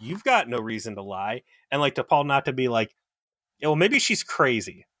 You've got no reason to lie. And like T'Pol not to be like, yeah, well, maybe she's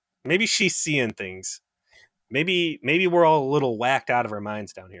crazy. Maybe she's seeing things. Maybe we're all a little whacked out of our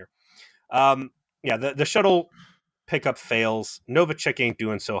minds down here. The shuttle pickup fails. Novacek ain't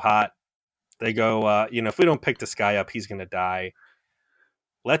doing so hot. They go, if we don't pick this guy up, he's going to die.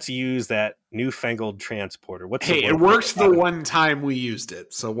 Let's use that newfangled transporter. It worked the one time we used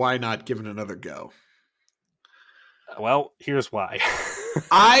it, so why not give it another go? Well, here's why.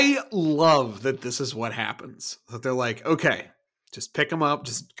 I love that this is what happens. That they're like, okay, just pick him up,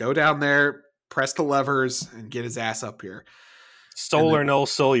 just go down there, press the levers, and get his ass up here. Soul or no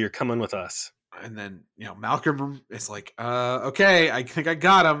soul, you're coming with us. And then, Malcolm is like, okay, I think I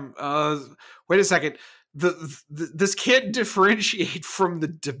got him. Wait a second. This can't differentiate from the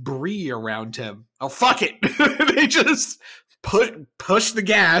debris around him. Oh, fuck it. They just push the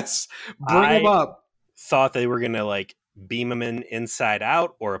gas, bring him up. Thought they were going to like beam him in inside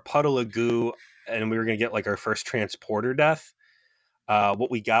out or a puddle of goo, and we were going to get like our first transporter death.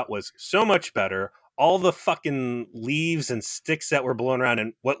 What we got was so much better. All the fucking leaves and sticks that were blown around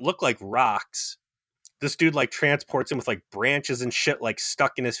and what looked like rocks. This dude like transports him with like branches and shit like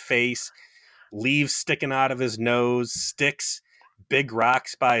stuck in his face, leaves sticking out of his nose, sticks, big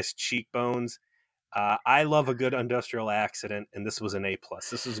rocks by his cheekbones. I love a good industrial accident, and this was an A+.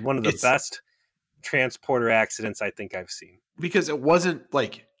 This is one of the best transporter accidents I think I've seen. Because it wasn't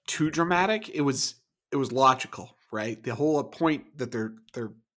like too dramatic. It was logical, right? The whole point that they're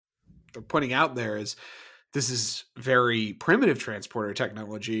putting out there is this is very primitive transporter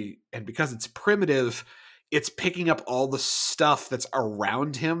technology, and because it's primitive, it's picking up all the stuff that's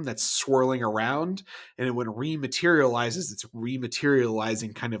around him that's swirling around, and when it rematerializes, it's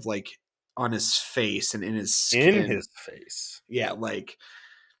rematerializing kind of like on his face and in his skin. In his face. Yeah, like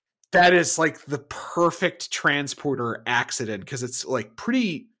that is like the perfect transporter accident, because it's like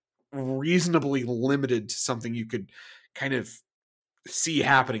pretty reasonably limited to something you could kind of see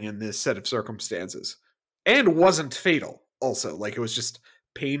happening in this set of circumstances, and wasn't fatal also. Like, it was just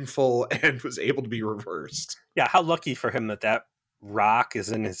painful and was able to be reversed. Yeah, how lucky for him that rock is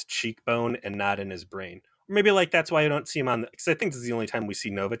in his cheekbone and not in his brain. Or maybe like that's why I don't see him on, because I think this is the only time we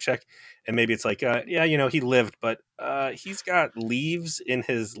see Novacek, and maybe it's like yeah, you know, he lived, but he's got leaves in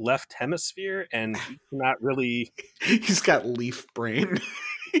his left hemisphere and he cannot really He's got leaf brain.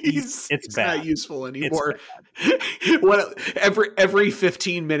 He's bad. Not useful anymore. What, every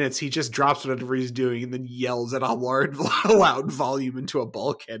 15 minutes he just drops whatever he's doing and then yells at a loud volume into a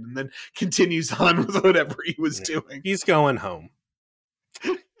bulkhead and then continues on with whatever he was doing. He's going home.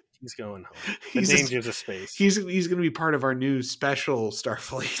 He's going home. The dangers of space. He's going to be part of our new special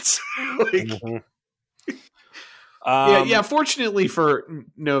Starfleet. Like, yeah. Fortunately for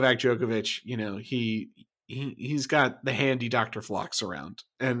Novak Djokovic, you know, he's got the handy Dr. Phlox around,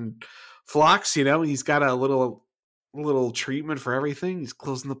 and Phlox, you know, he's got a little treatment for everything. He's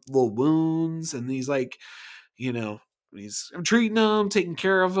closing up little wounds, and he's like, you know, I'm treating him, taking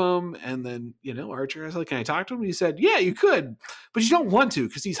care of him. And then, you know, Archer was like, can I talk to him? And he said, yeah, you could, but you don't want to,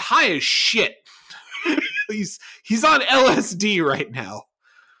 because he's high as shit. he's on LSD right now.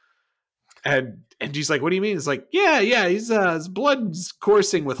 And she's like, what do you mean? It's like, yeah, he's his blood's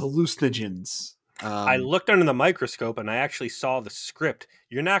coursing with hallucinogens. I looked under the microscope and I actually saw the script.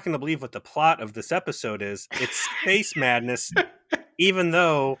 You're not going to believe what the plot of this episode is. It's space madness, even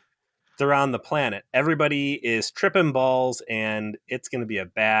though they're on the planet. Everybody is tripping balls and it's going to be a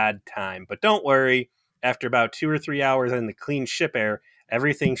bad time. But don't worry, after about 2 or 3 hours in the clean ship air,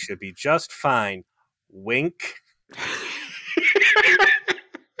 everything should be just fine. Wink.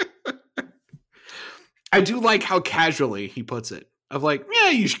 I do like how casually he puts it. Of like,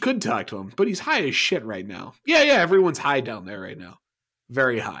 yeah, you could talk to him, but he's high as shit right now. Yeah, everyone's high down there right now.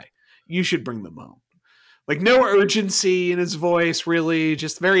 Very high. You should bring them home. Like, no urgency in his voice, really.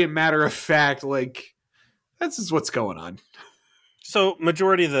 Just very matter of fact, like, this is what's going on. So,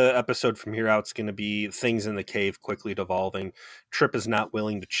 majority of the episode from here out is going to be things in the cave quickly devolving. Trip is not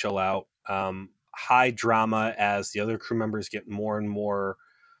willing to chill out. High drama as the other crew members get more and more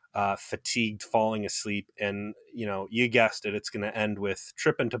fatigued, falling asleep, and you know, you guessed it, it's going to end with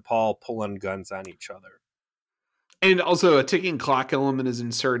Trip and T'Pol pulling guns on each other. And also a ticking clock element is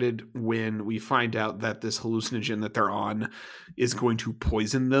inserted when we find out that this hallucinogen that they're on is going to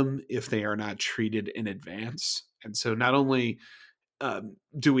poison them if they are not treated in advance. And so not only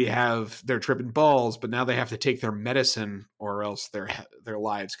do we have their tripping balls, but now they have to take their medicine or else their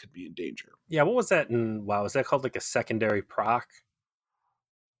lives could be in danger. Yeah, what was that was that called like a secondary proc?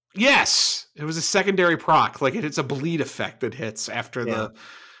 Yes, it was a secondary proc. Like, it's a bleed effect that hits after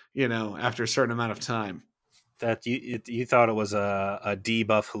after a certain amount of time. That you thought it was a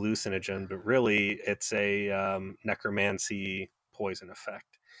debuff hallucinogen, but really it's a necromancy poison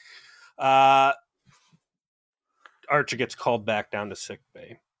effect. Archer gets called back down to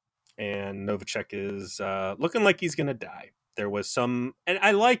sickbay, and Novacek is looking like he's going to die. There was some, and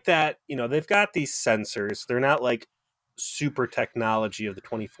I like that, you know, they've got these sensors. They're not like super technology of the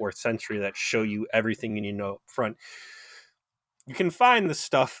 24th century that show you everything you need to know up front. You can find this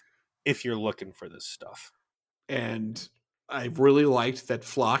stuff if you're looking for this stuff. And I really liked that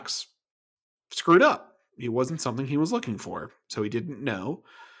Phlox screwed up. It wasn't something he was looking for, so he didn't know,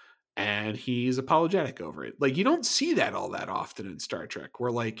 and he's apologetic over it. Like, you don't see that all that often in Star Trek,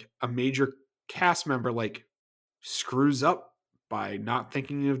 where like a major cast member like screws up by not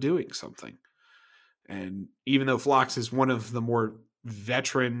thinking of doing something. And even though Phlox is one of the more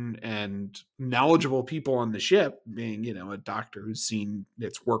veteran and knowledgeable people on the ship, being, you know, a doctor who's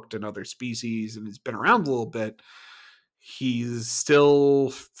it's worked in other species and has been around a little bit, he's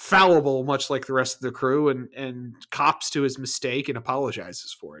still fallible, much like the rest of the crew, and cops to his mistake and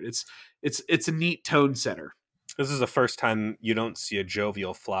apologizes for it. It's a neat tone setter. This is the first time you don't see a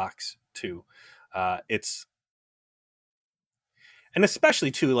jovial Phlox too. And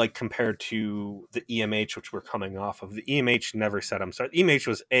especially too, like compared to the EMH, which we're coming off of. The EMH never said I'm sorry. EMH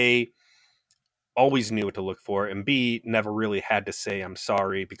was always knew what to look for, and B, never really had to say I'm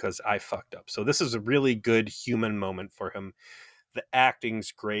sorry because I fucked up. So this is a really good human moment for him. The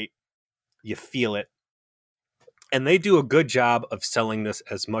acting's great. You feel it. And they do a good job of selling this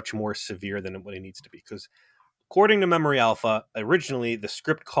as much more severe than what it needs to be. Because according to Memory Alpha, originally the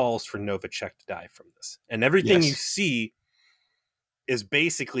script calls for Novacek to die from this. And everything you see is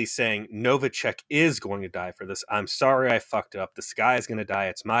basically saying Novacek is going to die for this. I'm sorry I fucked up. This guy is going to die.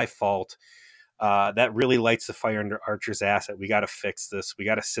 It's my fault. That really lights the fire under Archer's ass. We got to fix this. We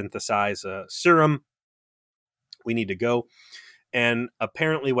got to synthesize a serum. We need to go. And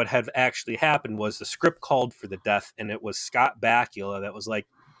apparently what had actually happened was the script called for the death, and it was Scott Bakula that was like,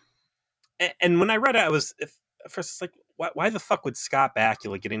 and when I read it, I was at first it's like, why the fuck would Scott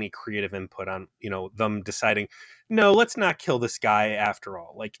Bakula get any creative input on, them deciding, no, let's not kill this guy after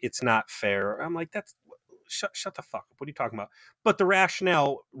all. Like, it's not fair. I'm like, shut the fuck up. What are you talking about? But the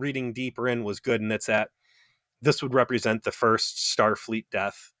rationale reading deeper in was good. And it's that this would represent the first Starfleet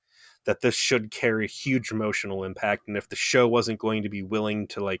death, that this should carry huge emotional impact. And if the show wasn't going to be willing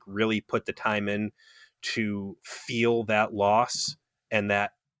to like really put the time in to feel that loss and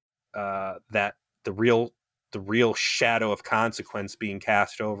that the real shadow of consequence being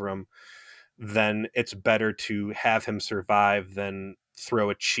cast over him, then it's better to have him survive than throw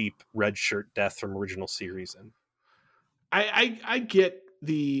a cheap red shirt death from original series in. I get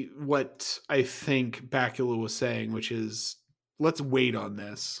what I think Bakula was saying, which is let's wait on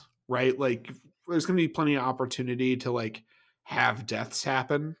this, right? Like there's going to be plenty of opportunity to like have deaths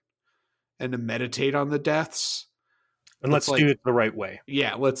happen and to meditate on the deaths. And let's do it the right way.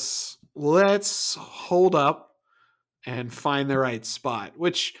 Yeah, let's hold up and find the right spot,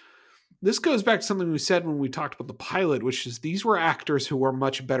 which this goes back to something we said when we talked about the pilot, which is these were actors who were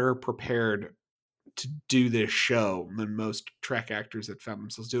much better prepared to do this show than most Trek actors that found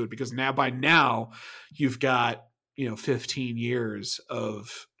themselves do it, because by now you've got 15 years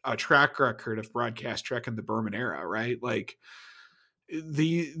of a track record of broadcast Trek in the Berman era, right? Like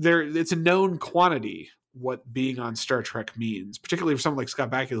it's a known quantity what being on Star Trek means, particularly for someone like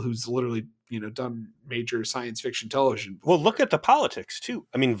Scott Bakula, who's literally done major science fiction television before. Well, look at the politics too.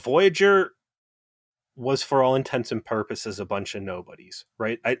 I mean, Voyager was for all intents and purposes a bunch of nobodies,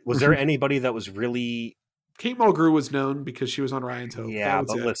 right? Was there anybody that was really... Kate Mulgrew was known because she was on Ryan's Hope. Yeah,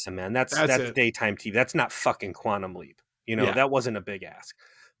 but listen, man, that's daytime TV. That's not fucking Quantum Leap. That wasn't a big ask.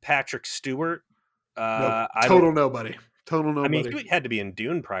 Patrick Stewart, total nobody. I mean, he had to be in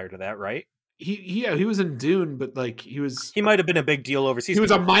Dune prior to that, right? He was in Dune, but like he might have been a big deal overseas. He was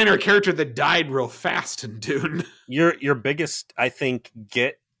a minor character that died real fast in Dune. Your biggest, I think,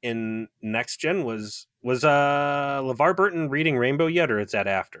 get in Next Gen was LeVar Burton reading Rainbow yet, or is that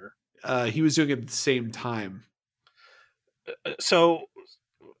after? He was doing it at the same time. So,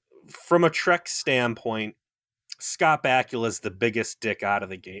 from a Trek standpoint, Scott Bakula is the biggest dick out of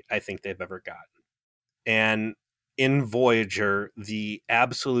the gate I think they've ever gotten. And in Voyager, the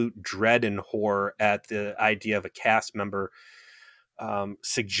absolute dread and horror at the idea of a cast member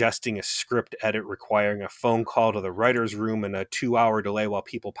suggesting a script edit requiring a phone call to the writer's room and a 2-hour delay while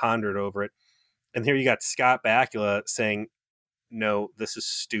people pondered over it. And here you got Scott Bakula saying, no, this is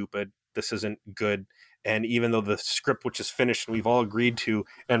stupid. This isn't good. And even though the script, which is finished and we've all agreed to,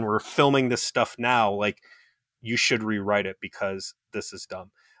 and we're filming this stuff now, like, you should rewrite it because this is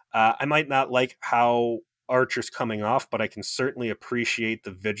dumb. I might not like how Archer's coming off, but I can certainly appreciate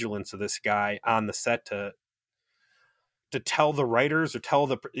the vigilance of this guy on the set to tell the writers, or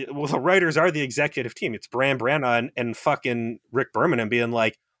the writers are the executive team. It's Bran Branagh and fucking Rick Berman, and being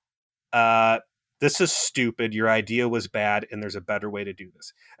like, this is stupid. Your idea was bad, and there's a better way to do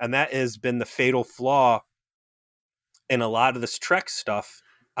this. And that has been the fatal flaw in a lot of this Trek stuff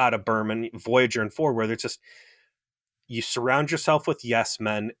out of Berman, Voyager, and Ford, where there's just, you surround yourself with yes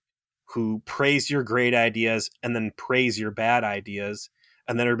men who praise your great ideas and then praise your bad ideas.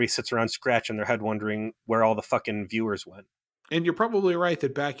 And then everybody sits around scratching their head wondering where all the fucking viewers went. And you're probably right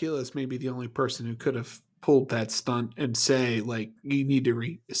that Bakula is maybe the only person who could have pulled that stunt and say, like, you need to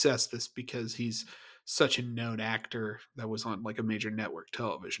reassess this because he's such a known actor that was on like a major network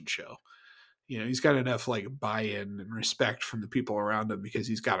television show. He's got enough like buy-in and respect from the people around him because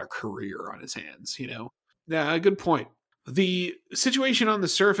he's got a career on his hands, Yeah, good point. The situation on the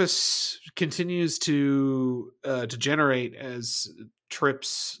surface continues to degenerate as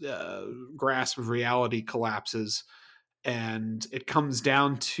Trip's grasp of reality collapses, and it comes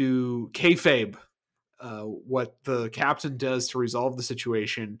down to kayfabe. What the captain does to resolve the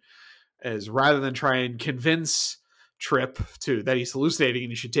situation is, rather than try and convince Trip to that he's hallucinating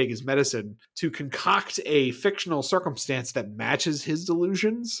and he should take his medicine, to concoct a fictional circumstance that matches his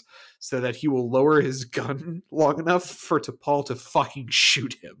delusions so that he will lower his gun long enough for T'Pol to fucking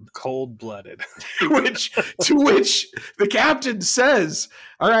shoot him. Cold-blooded. to which the captain says,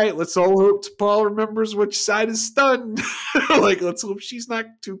 all right, let's all hope T'Pol remembers which side is stunned. Like, let's hope she's not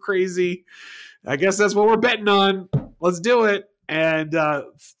too crazy. I guess that's what we're betting on. Let's do it. And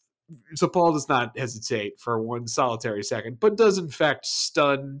T'Pol does not hesitate for one solitary second, but does in fact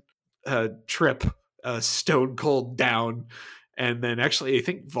stun Trip stone cold down. And then actually, I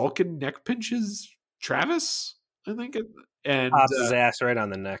think Vulcan neck pinches Travis, I think. And pops his ass right on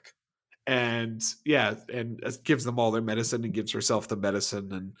the neck. And yeah, and gives them all their medicine and gives herself the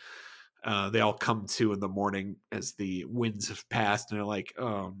medicine. And they all come to in the morning as the winds have passed. And they're like,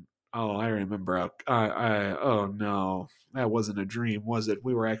 oh, I remember. Oh no, that wasn't a dream, was it?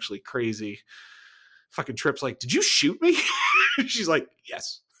 We were actually crazy. Fucking Trip's like, did you shoot me? She's like,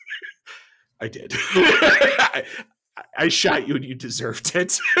 yes, I did. I shot you and you deserved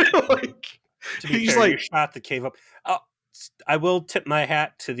it. Like, to be fair, like, you shot the cave up. Oh, I will tip my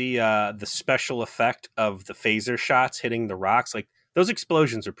hat to the special effect of the phaser shots hitting the rocks. Like, those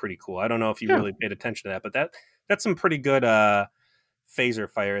explosions are pretty cool. I don't know if you really paid attention to that, but that's some pretty good phaser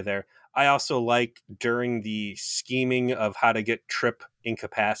fire there. I also like during the scheming of how to get Trip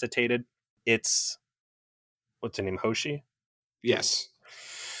incapacitated, it's what's her name, Hoshi? Yes.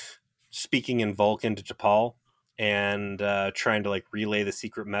 Speaking in Vulcan to T'Pol and trying to like relay the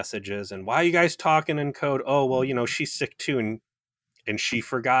secret messages. And why are you guys talking in code? Oh, well, you know, she's sick too, and she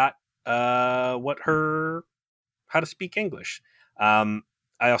forgot how to speak English. I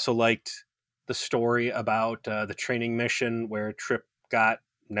also liked the story about the training mission where Trip got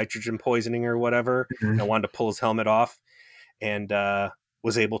nitrogen poisoning or whatever, and wanted to pull his helmet off, and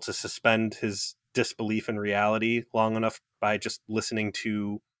was able to suspend his disbelief in reality long enough by just listening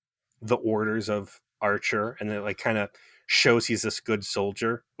to the orders of Archer, and it like kind of shows he's this good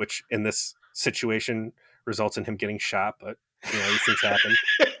soldier, which in this situation results in him getting shot, but you know, these things happen.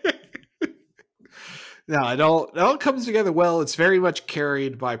 No, it all comes together well. It's very much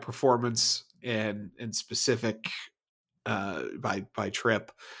carried by performance and specific by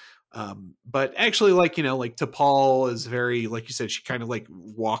Trip. But actually, like, you know, like T'Pol is very, like you said, she kind of like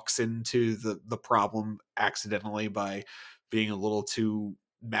walks into the problem accidentally by being a little too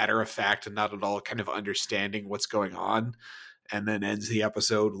matter of fact and not at all kind of understanding what's going on, and then ends the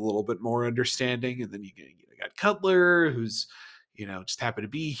episode a little bit more understanding. And then you got Cutler, who's, you know, just happened to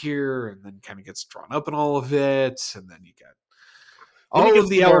be here and then kind of gets drawn up in all of it. And then you got all of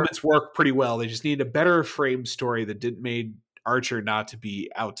the elements work pretty well. They just need a better frame story that didn't made Archer not to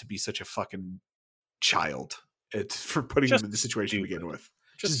be out to be such a fucking child for putting him in the situation to begin with.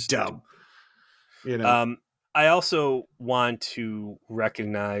 Just dumb. You know? I also want to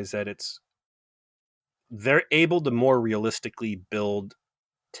recognize that they're able to more realistically build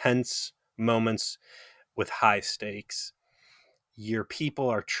tense moments with high stakes. Your people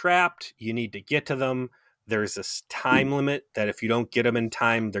are trapped. You need to get to them. There's this time limit that if you don't get them in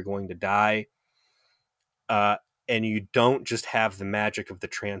time, they're going to die. And you don't just have the magic of the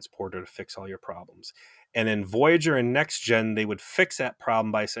transporter to fix all your problems. And in Voyager and Next Gen, they would fix that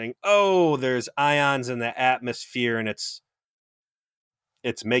problem by saying, oh, there's ions in the atmosphere and it's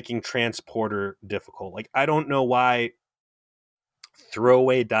making transporter difficult. Like, I don't know why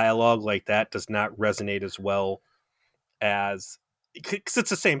throwaway dialogue like that does not resonate as well as, because it's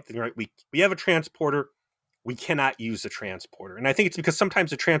the same thing, right? We have a transporter. We cannot use the transporter. And I think it's because sometimes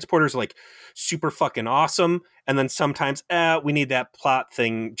the transporters are like super fucking awesome. And then sometimes, we need that plot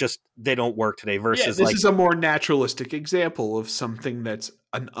thing. Just, they don't work today versus this is a more naturalistic example of something that's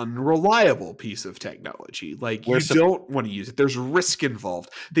an unreliable piece of technology. Like, you don't want to use it. There's risk involved.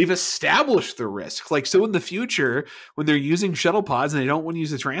 They've established the risk. Like, so in the future, when they're using shuttle pods and they don't want to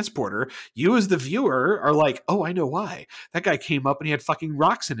use the transporter, you as the viewer are like, oh, I know why. That guy came up and he had fucking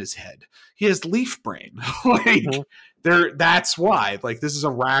rocks in his head. He has leaf brain. Like, that's why. Like, this is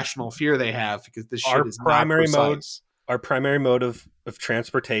a rational fear they have because this shit is not precise. Our primary mode of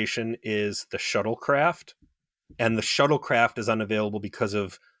transportation is the shuttlecraft. And the shuttlecraft is unavailable because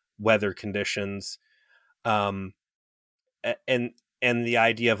of weather conditions. And the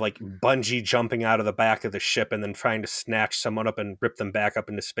idea of like bungee jumping out of the back of the ship and then trying to snatch someone up and rip them back up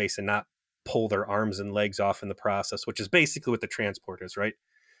into space and not pull their arms and legs off in the process, which is basically what the transport is, right?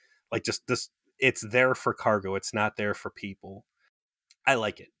 Like, just this, it's there for cargo. It's not there for people. I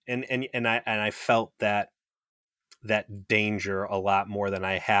like it. And I felt that danger a lot more than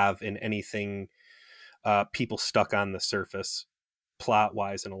I have in anything people stuck on the surface plot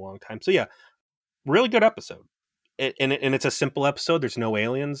wise in a long time. So yeah, really good episode. and it's a simple episode. There's no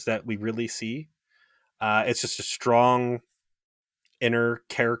aliens that we really see. It's just a strong inner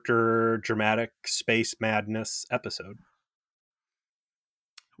character, dramatic space madness episode.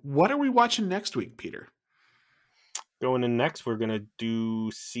 What are we watching next week, Peter? Going in next, we're going to do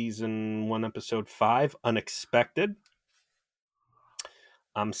season 1, episode 5, Unexpected.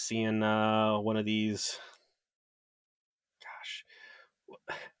 I'm seeing one of these. Gosh,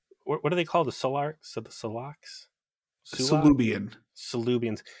 what are they called? The Solars? So the Solaks? Salubian.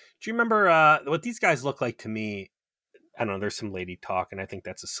 Salubians. Do you remember what these guys look like to me? I don't know. There's some lady talking. I think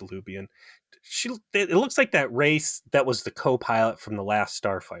that's a Salubian. It looks like that race that was the co-pilot from the last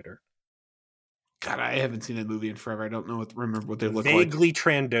Starfighter. God, I haven't seen that movie in forever. I don't remember what they look like. Vaguely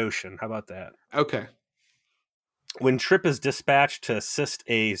Trandoshan. How about that? Okay. When Trip is dispatched to assist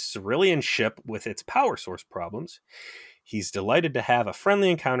a Cerulean ship with its power source problems, he's delighted to have a friendly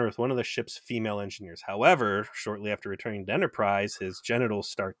encounter with one of the ship's female engineers. However, shortly after returning to Enterprise, his genitals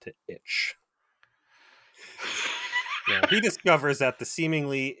start to itch. He discovers that the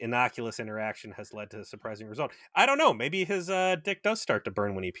seemingly innocuous interaction has led to a surprising result. I don't know. Maybe his dick does start to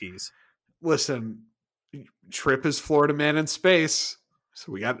burn when he pees. Listen, Trip is Florida man in space,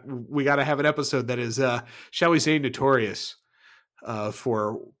 so we got to have an episode that is, shall we say, notorious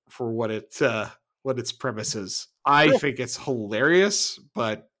for what its premise is. I think it's hilarious,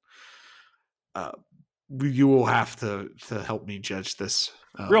 but you will have to help me judge this.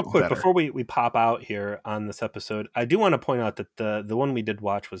 Real quick, better. before we pop out here on this episode, I do want to point out that the one we did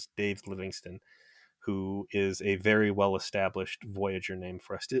watch was Dave Livingston, who is a very well-established Voyager name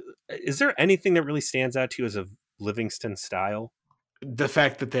for us. Is there anything that really stands out to you as a Livingston style? The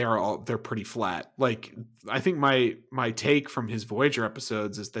fact that they're pretty flat. Like, I think my take from his Voyager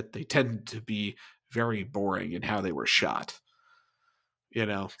episodes is that they tend to be very boring in how they were shot.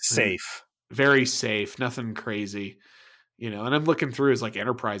 Safe. Very safe, nothing crazy. And I'm looking through his like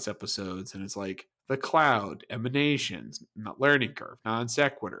Enterprise episodes, and it's like The Cloud, Emanations, Learning Curve, Non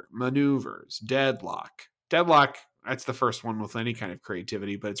Sequitur, Maneuvers, Deadlock. Deadlock, that's the first one with any kind of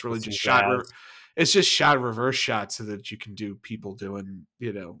creativity, but it's really just shot. It's just shot reverse shots so that you can do people doing,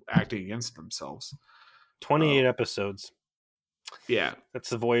 acting against themselves. 28 episodes. Yeah. That's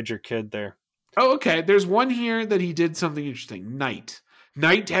the Voyager kid there. Oh, okay. There's one here that he did something interesting.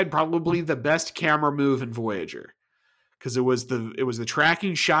 Night had probably the best camera move in Voyager, because it was the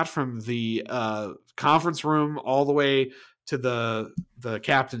tracking shot from the conference room all the way to the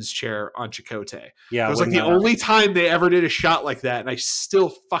captain's chair on Chakotay. Yeah, it was like the only time they ever did a shot like that, and I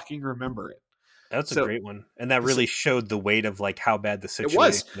still fucking remember it. That's a great one, and that really showed the weight of like how bad the situation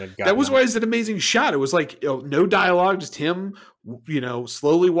was. That was why it's an amazing shot. It was like no dialogue, just him,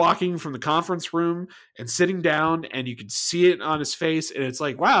 slowly walking from the conference room and sitting down, and you could see it on his face, and it's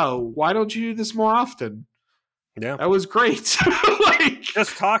like, wow, why don't you do this more often? Yeah, that was great.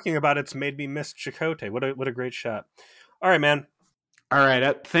 Just talking about it's made me miss Chakotay. What a great shot. All right, man. All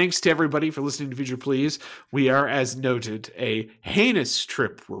right. Thanks to everybody for listening to Future Please. We are, as noted, a heinous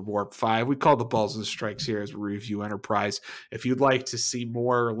trip for Warp 5. We call the balls and strikes here as we review Enterprise. If you'd like to see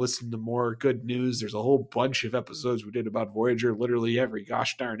more or listen to more good news, there's a whole bunch of episodes we did about Voyager, literally every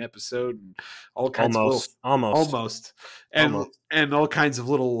gosh darn episode, and all kinds almost and all kinds of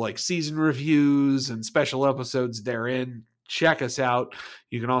little like season reviews and special episodes therein. Check us out.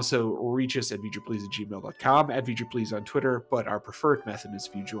 You can also reach us at futureplease@gmail.com, at futureplease on Twitter, but our preferred method is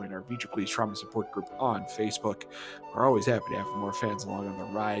if you join our Future Please Trauma Support Group on Facebook. We're always happy to have more fans along on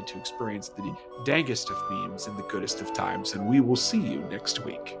the ride to experience the dankest of memes and the goodest of times, and we will see you next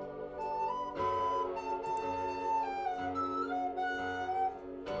week.